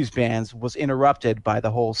Matthews Band was interrupted by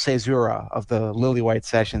the whole caesura of the Lily White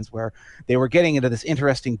sessions, where they were getting into this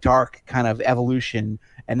interesting dark kind of evolution,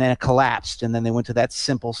 and then it collapsed, and then they went to that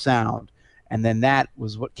simple sound, and then that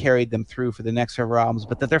was what carried them through for the next several albums.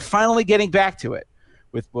 But that they're finally getting back to it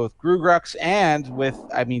with both Grugux and with,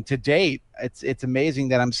 I mean, to date, it's amazing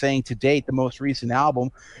that I'm saying to date the most recent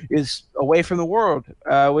album is Away from the World,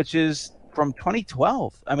 which is from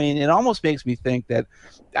 2012. I mean, it almost makes me think that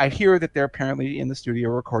I hear that they're apparently in the studio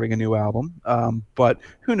recording a new album, but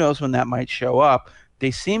who knows when that might show up.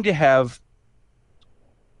 They seem to have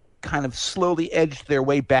kind of slowly edged their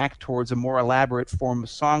way back towards a more elaborate form of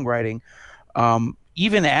songwriting,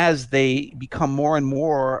 even as they become more and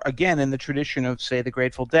more, again, in the tradition of, say, the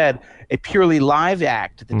Grateful Dead, a purely live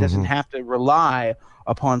act that doesn't have to rely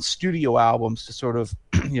upon studio albums to sort of,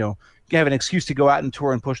 have an excuse to go out and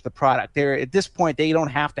tour and push the product. At this point, they don't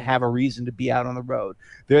have to have a reason to be out on the road.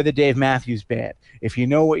 They're the Dave Matthews Band. If you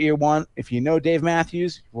know what you want, if you know Dave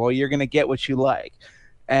Matthews, well, you're going to get what you like.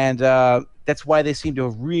 And that's why they seem to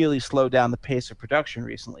have really slowed down the pace of production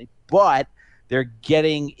recently. But they're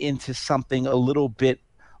getting into something a little bit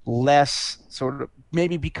less sort of,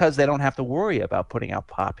 maybe because they don't have to worry about putting out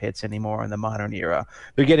pop hits anymore in the modern era.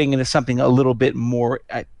 They're getting into something a little bit more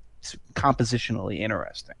compositionally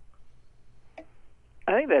interesting.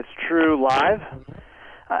 I think that's true live.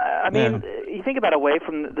 I mean, you think about away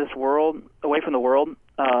from the world.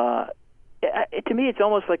 To me, it's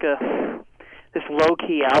almost like this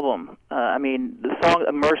low-key album. I mean, the song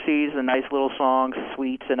 "Mercy's" a nice little song.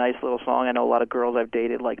 "Sweet's" a nice little song. I know a lot of girls I've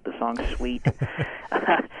dated like the song "Sweet."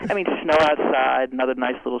 I mean, "Snow Outside," another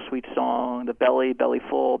nice little sweet song. The Belly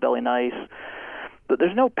Full, Belly Nice. But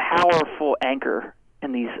there's no powerful anchor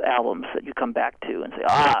in these albums that you come back to and say,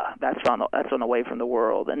 that's on Away from the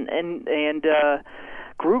World. And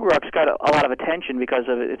Groogrock's got a lot of attention because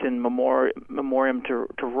of it. It's in memoriam to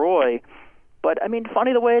Roy. But I mean,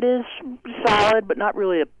 Funny the Way It Is, solid, but not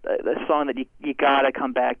really a song that you gotta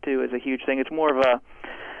come back to as a huge thing. It's more of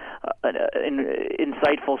an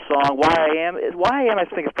insightful song. Why I Am, I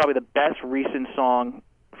think, is probably the best recent song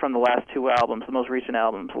from the last two albums, the most recent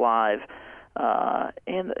albums, live.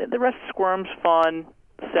 And the rest, Squirm's fun.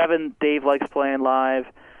 7, Dave likes playing live.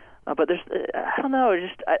 But there's, I don't know,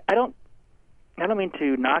 I don't mean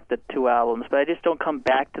to knock the two albums, but I just don't come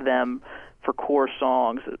back to them for core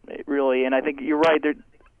songs, really. And I think you're right.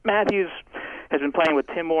 Matthews has been playing with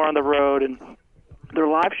Tim Moore on the road, and their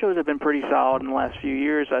live shows have been pretty solid in the last few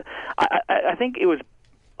years. I think it was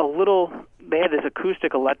a little. They had this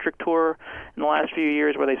acoustic electric tour in the last few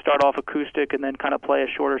years where they start off acoustic and then kind of play a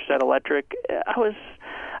shorter set electric. I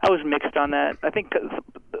was mixed on that. I think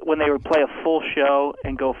when they would play a full show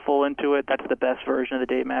and go full into it, that's the best version of the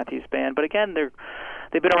Dave Matthews Band. But again,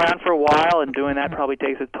 they've been around for a while, and doing that probably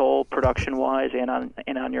takes a toll production-wise and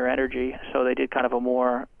on your energy. So they did kind of a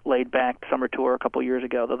more laid-back summer tour a couple of years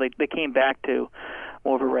ago, though they came back to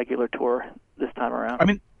more of a regular tour this time around. I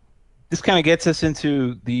mean, this kind of gets us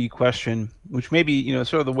into the question, which may be,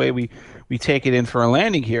 sort of the way we take it in for a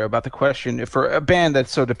landing here, about the question for a band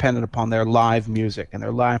that's so dependent upon their live music and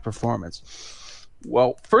their live performance.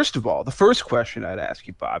 Well, first of all, the first question I'd ask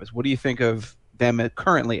you, Bob, is what do you think of them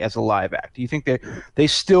currently as a live act? Do you think they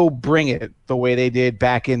still bring it the way they did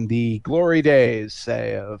back in the glory days,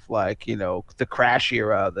 say, of the Crash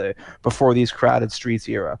era, the Before These Crowded Streets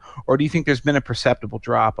era? Or do you think there's been a perceptible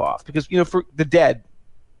drop-off? Because, for the Dead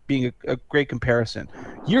being a great comparison,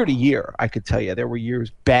 year to year, I could tell you there were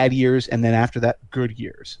years, bad years, and then after that, good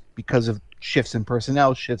years, because of shifts in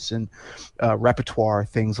personnel, shifts in repertoire,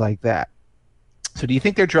 things like that. So do you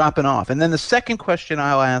think they're dropping off? And then the second question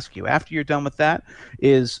I'll ask you after you're done with that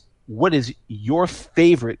is, what is your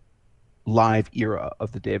favorite live era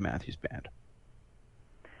of the Dave Matthews Band?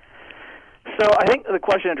 So I think the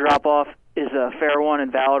question of drop-off is a fair one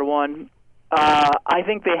and valid one. I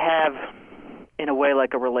think they have, in a way,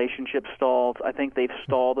 like a relationship stalled. I think they've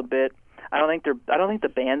stalled a bit. I don't think the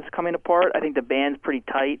band's coming apart. I think the band's pretty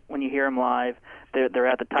tight when you hear them live. They're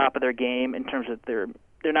at the top of their game in terms of they're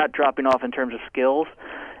not dropping off in terms of skills,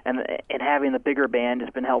 and having the bigger band has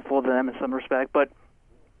been helpful to them in some respect. But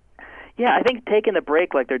yeah, I think taking the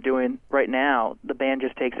break like they're doing right now, the band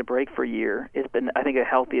just takes a break for a year. It's been, I think, the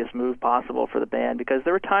healthiest move possible for the band, because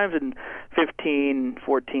there were times in 15,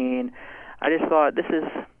 14, I just thought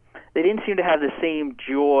they didn't seem to have the same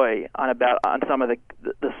joy on some of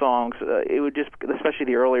the songs. It would just, especially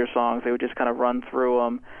the earlier songs, they would just kind of run through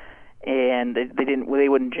them, and they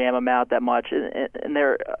wouldn't jam them out that much, and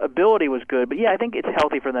their ability was good. But yeah, I think it's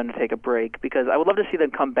healthy for them to take a break, because I would love to see them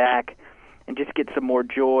come back and just get some more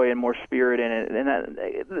joy and more spirit in it. And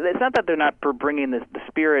it's not that they're not bringing the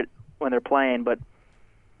spirit when they're playing, but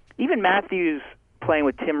even Matthews playing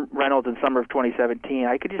with Tim Reynolds in summer of 2017,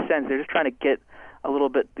 I could just sense they're just trying to get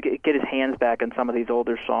his hands back on some of these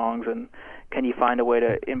older songs, and can you find a way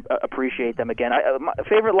to appreciate them again? My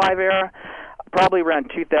favorite live era, probably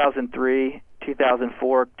around 2003,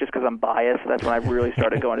 2004, just because I'm biased. That's when I really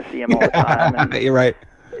started going to see him all the time. And, you're right.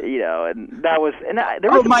 And that was. And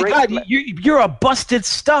there was my God, you're a busted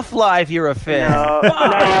stuff live era fan.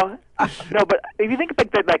 No, but if you think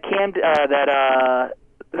about the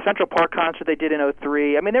Central Park concert they did in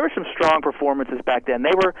 03, I mean, there were some strong performances back then.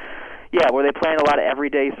 Were they playing a lot of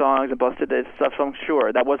everyday songs and busted stuff? So I'm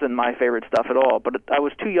sure that wasn't my favorite stuff at all. But I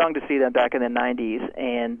was too young to see them back in the 90s.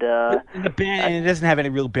 And the band, it doesn't have any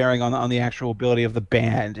real bearing on the actual ability of the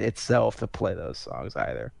band itself to play those songs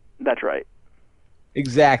either. That's right.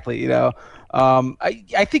 Exactly.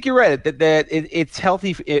 I think you're right that it's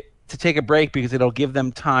healthy to take a break, because it'll give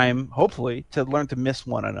them time, hopefully, to learn to miss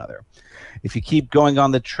one another. If you keep going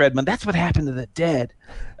on the treadmill, that's what happened to the Dead.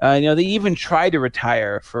 They even tried to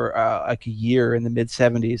retire for like a year in the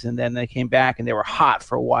mid-'70s, and then they came back and they were hot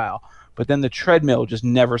for a while. but then the treadmill just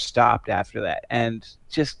never stopped after that. And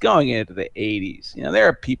just going into the 80s, there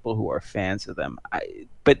are people who are fans of them.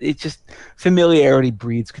 But it just, familiarity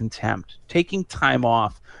breeds contempt. Taking time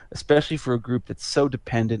off, especially for a group that's so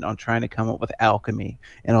dependent on trying to come up with alchemy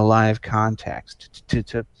in a live context,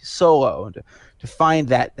 to solo and to find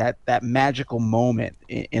that magical moment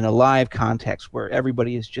in a live context where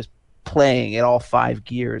everybody is just playing at all 5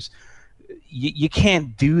 gears. You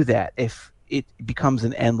can't do that if it becomes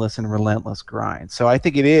an endless and relentless grind. So I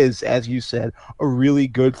think it is, as you said, a really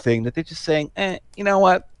good thing that they're just saying, you know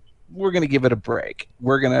what? We're going to give it a break.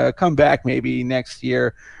 We're going to come back maybe next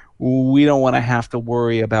year. We don't want to have to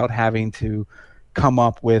worry about having to come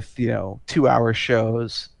up with 2-hour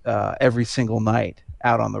shows every single night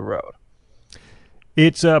out on the road.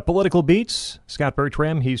 It's Political Beats. Scott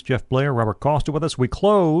Bertram, he's Jeff Blair, Robert Costa with us. We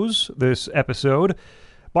close this episode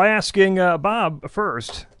by asking Bob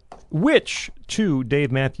first, which 2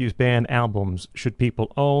 Dave Matthews Band albums should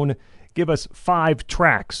people own? Give us 5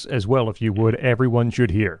 tracks as well, if you would. Everyone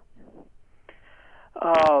should hear.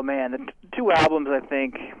 Oh, man. The 2 albums I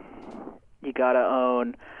think you got to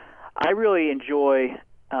own. I really enjoy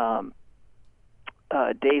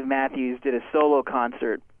Dave Matthews did a solo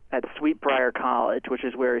concert at Sweetbriar College, which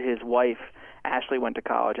is where his wife Ashley went to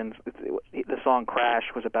college, and the song Crash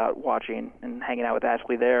was about watching and hanging out with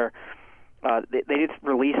Ashley there. They did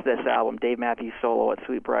release this album, Dave Matthews Solo at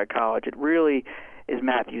Sweetbriar College. It really is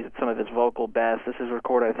Matthews at some of his vocal best. This is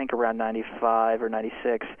recorded, I think, around 95 or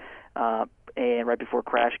 96, and right before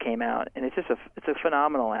Crash came out. And it's a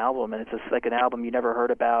phenomenal album, and it's just like an album you never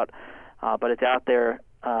heard about, but it's out there.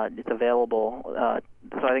 It's available.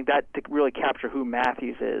 So I think that to really capture who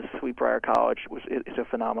Matthews is, Sweetbriar College is a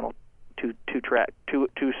phenomenal two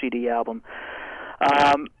CD album.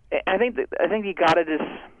 I think you got to just.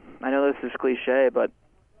 I know this is cliche, but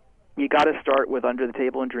you got to start with Under the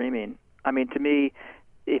Table and Dreaming. I mean, to me,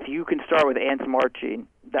 if you can start with Ants Marching,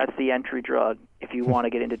 that's the entry drug if you want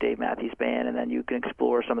to get into Dave Matthews Band, and then you can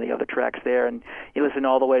explore some of the other tracks there, and you listen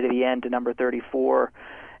all the way to the end to number 34,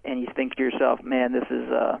 and you think to yourself, man, this is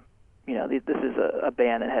this is a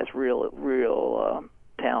band that has real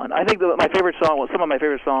talent. I think my favorite song, some of my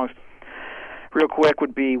favorite songs, real quick,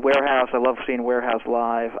 would be Warehouse. I love seeing Warehouse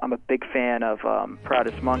live. I'm a big fan of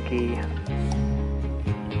Proudest Monkey.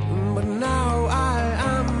 But now I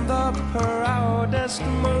am the proudest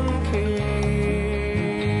monkey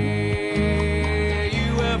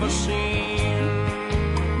you ever seen.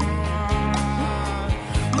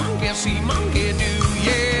 Monkey see, monkey do,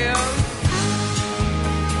 yeah.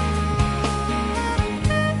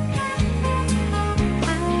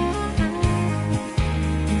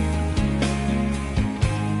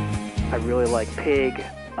 I really like Pig.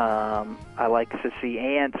 I like to see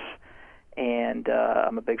Ants, and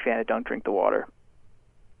I'm a big fan of Don't Drink the Water.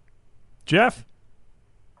 Jeff?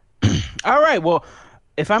 All right, well,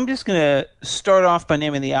 if I'm just going to start off by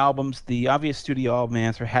naming the albums, the obvious studio album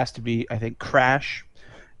answer has to be, I think, Crash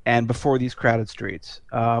and Before These Crowded Streets.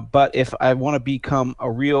 But if I want to become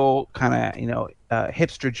a real kind of,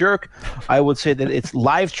 hipster jerk, I would say that it's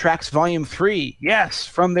Live Tracks Volume 3. Yes,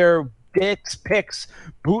 from their Dick's Picks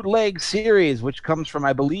bootleg series, which comes from,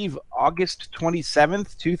 I believe, August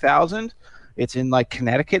 27th, 2000. It's in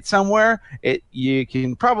Connecticut somewhere. You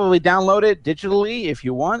can probably download it digitally if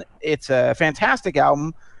you want. It's a fantastic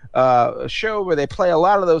album, a show where they play a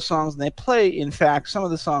lot of those songs, and they play, in fact, some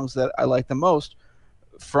of the songs that I like the most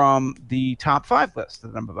from the top 5 list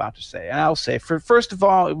that I'm about to say. And I'll say, first of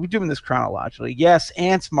all, we're doing this chronologically. Yes,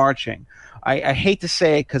 Ants Marching. I hate to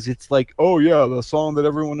say it because it's like, oh yeah, the song that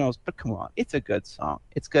everyone knows. But come on, it's a good song.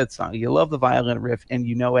 It's a good song. You love the violin riff, and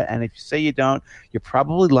you know it. And if you say you don't, you're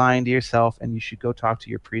probably lying to yourself, and you should go talk to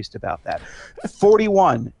your priest about that.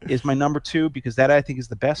 41 is my number 2 because that, I think, is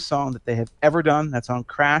the best song that they have ever done. That's on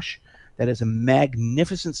Crash. That is a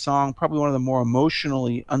magnificent song, probably one of the more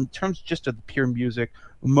emotionally, in terms just of the pure music,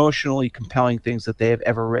 emotionally compelling things that they have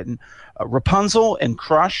ever written. Rapunzel and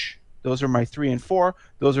Crush, those are my 3 and 4.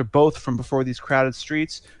 Those are both from Before These Crowded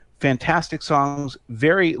Streets. Fantastic songs,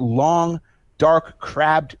 very long, dark,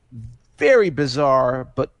 crabbed, very bizarre,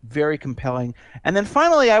 but very compelling. And then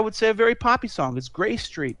finally, I would say a very poppy song. It's Gray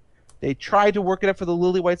Street. They tried to work it up for the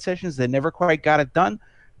Lily White Sessions. They never quite got it done.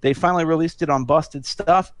 They finally released it on Busted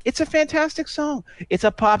Stuff. It's a fantastic song. It's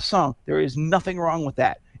a pop song. There is nothing wrong with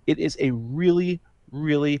that. It is a really,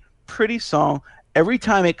 really pretty song. Every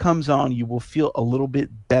time it comes on, you will feel a little bit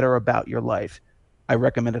better about your life. I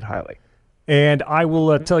recommend it highly. And I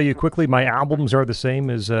will tell you quickly, my albums are the same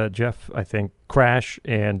as Jeff. I think Crash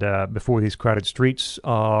and Before These Crowded Streets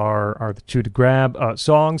are the 2 to grab.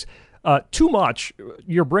 Songs, Too Much.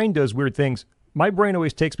 Your brain does weird things. my brain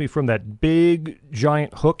always takes me from that big,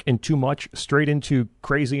 giant hook and Too Much straight into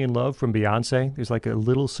Crazy in Love from Beyonce. There's like a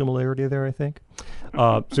little similarity there, I think.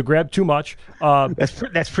 So grab Too Much.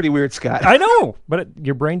 That's pretty weird, Scott. I know, but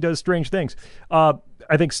your brain does strange things.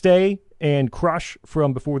 I think Stay and Crush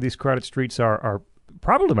from Before These Crowded Streets are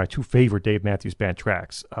probably my two favorite Dave Matthews Band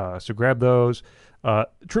tracks. So grab those.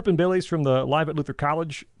 Trippin' Billies from the Live at Luther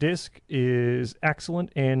College disc is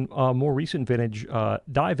excellent. And more recent vintage,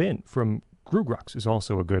 Dive In from Grugrux is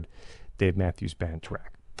also a good Dave Matthews Band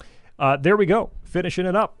track. There we go. Finishing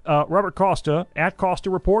it up. Robert Costa, at Costa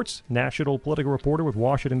Reports, national political reporter with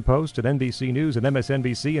Washington Post and NBC News and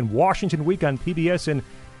MSNBC and Washington Week on PBS, and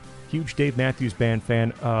huge Dave Matthews Band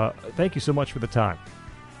fan. Thank you so much for the time.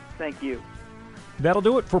 Thank you. That'll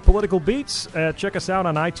do it for Political Beats. Check us out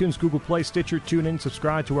on iTunes, Google Play, Stitcher, TuneIn.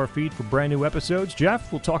 Subscribe to our feed for brand new episodes.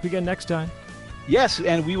 Jeff, we'll talk again next time. Yes,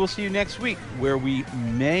 and we will see you next week, where we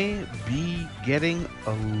may be getting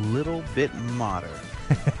a little bit modern.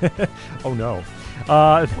 Oh, no.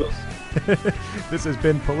 This has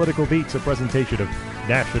been Political Beats, a presentation of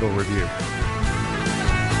National Review.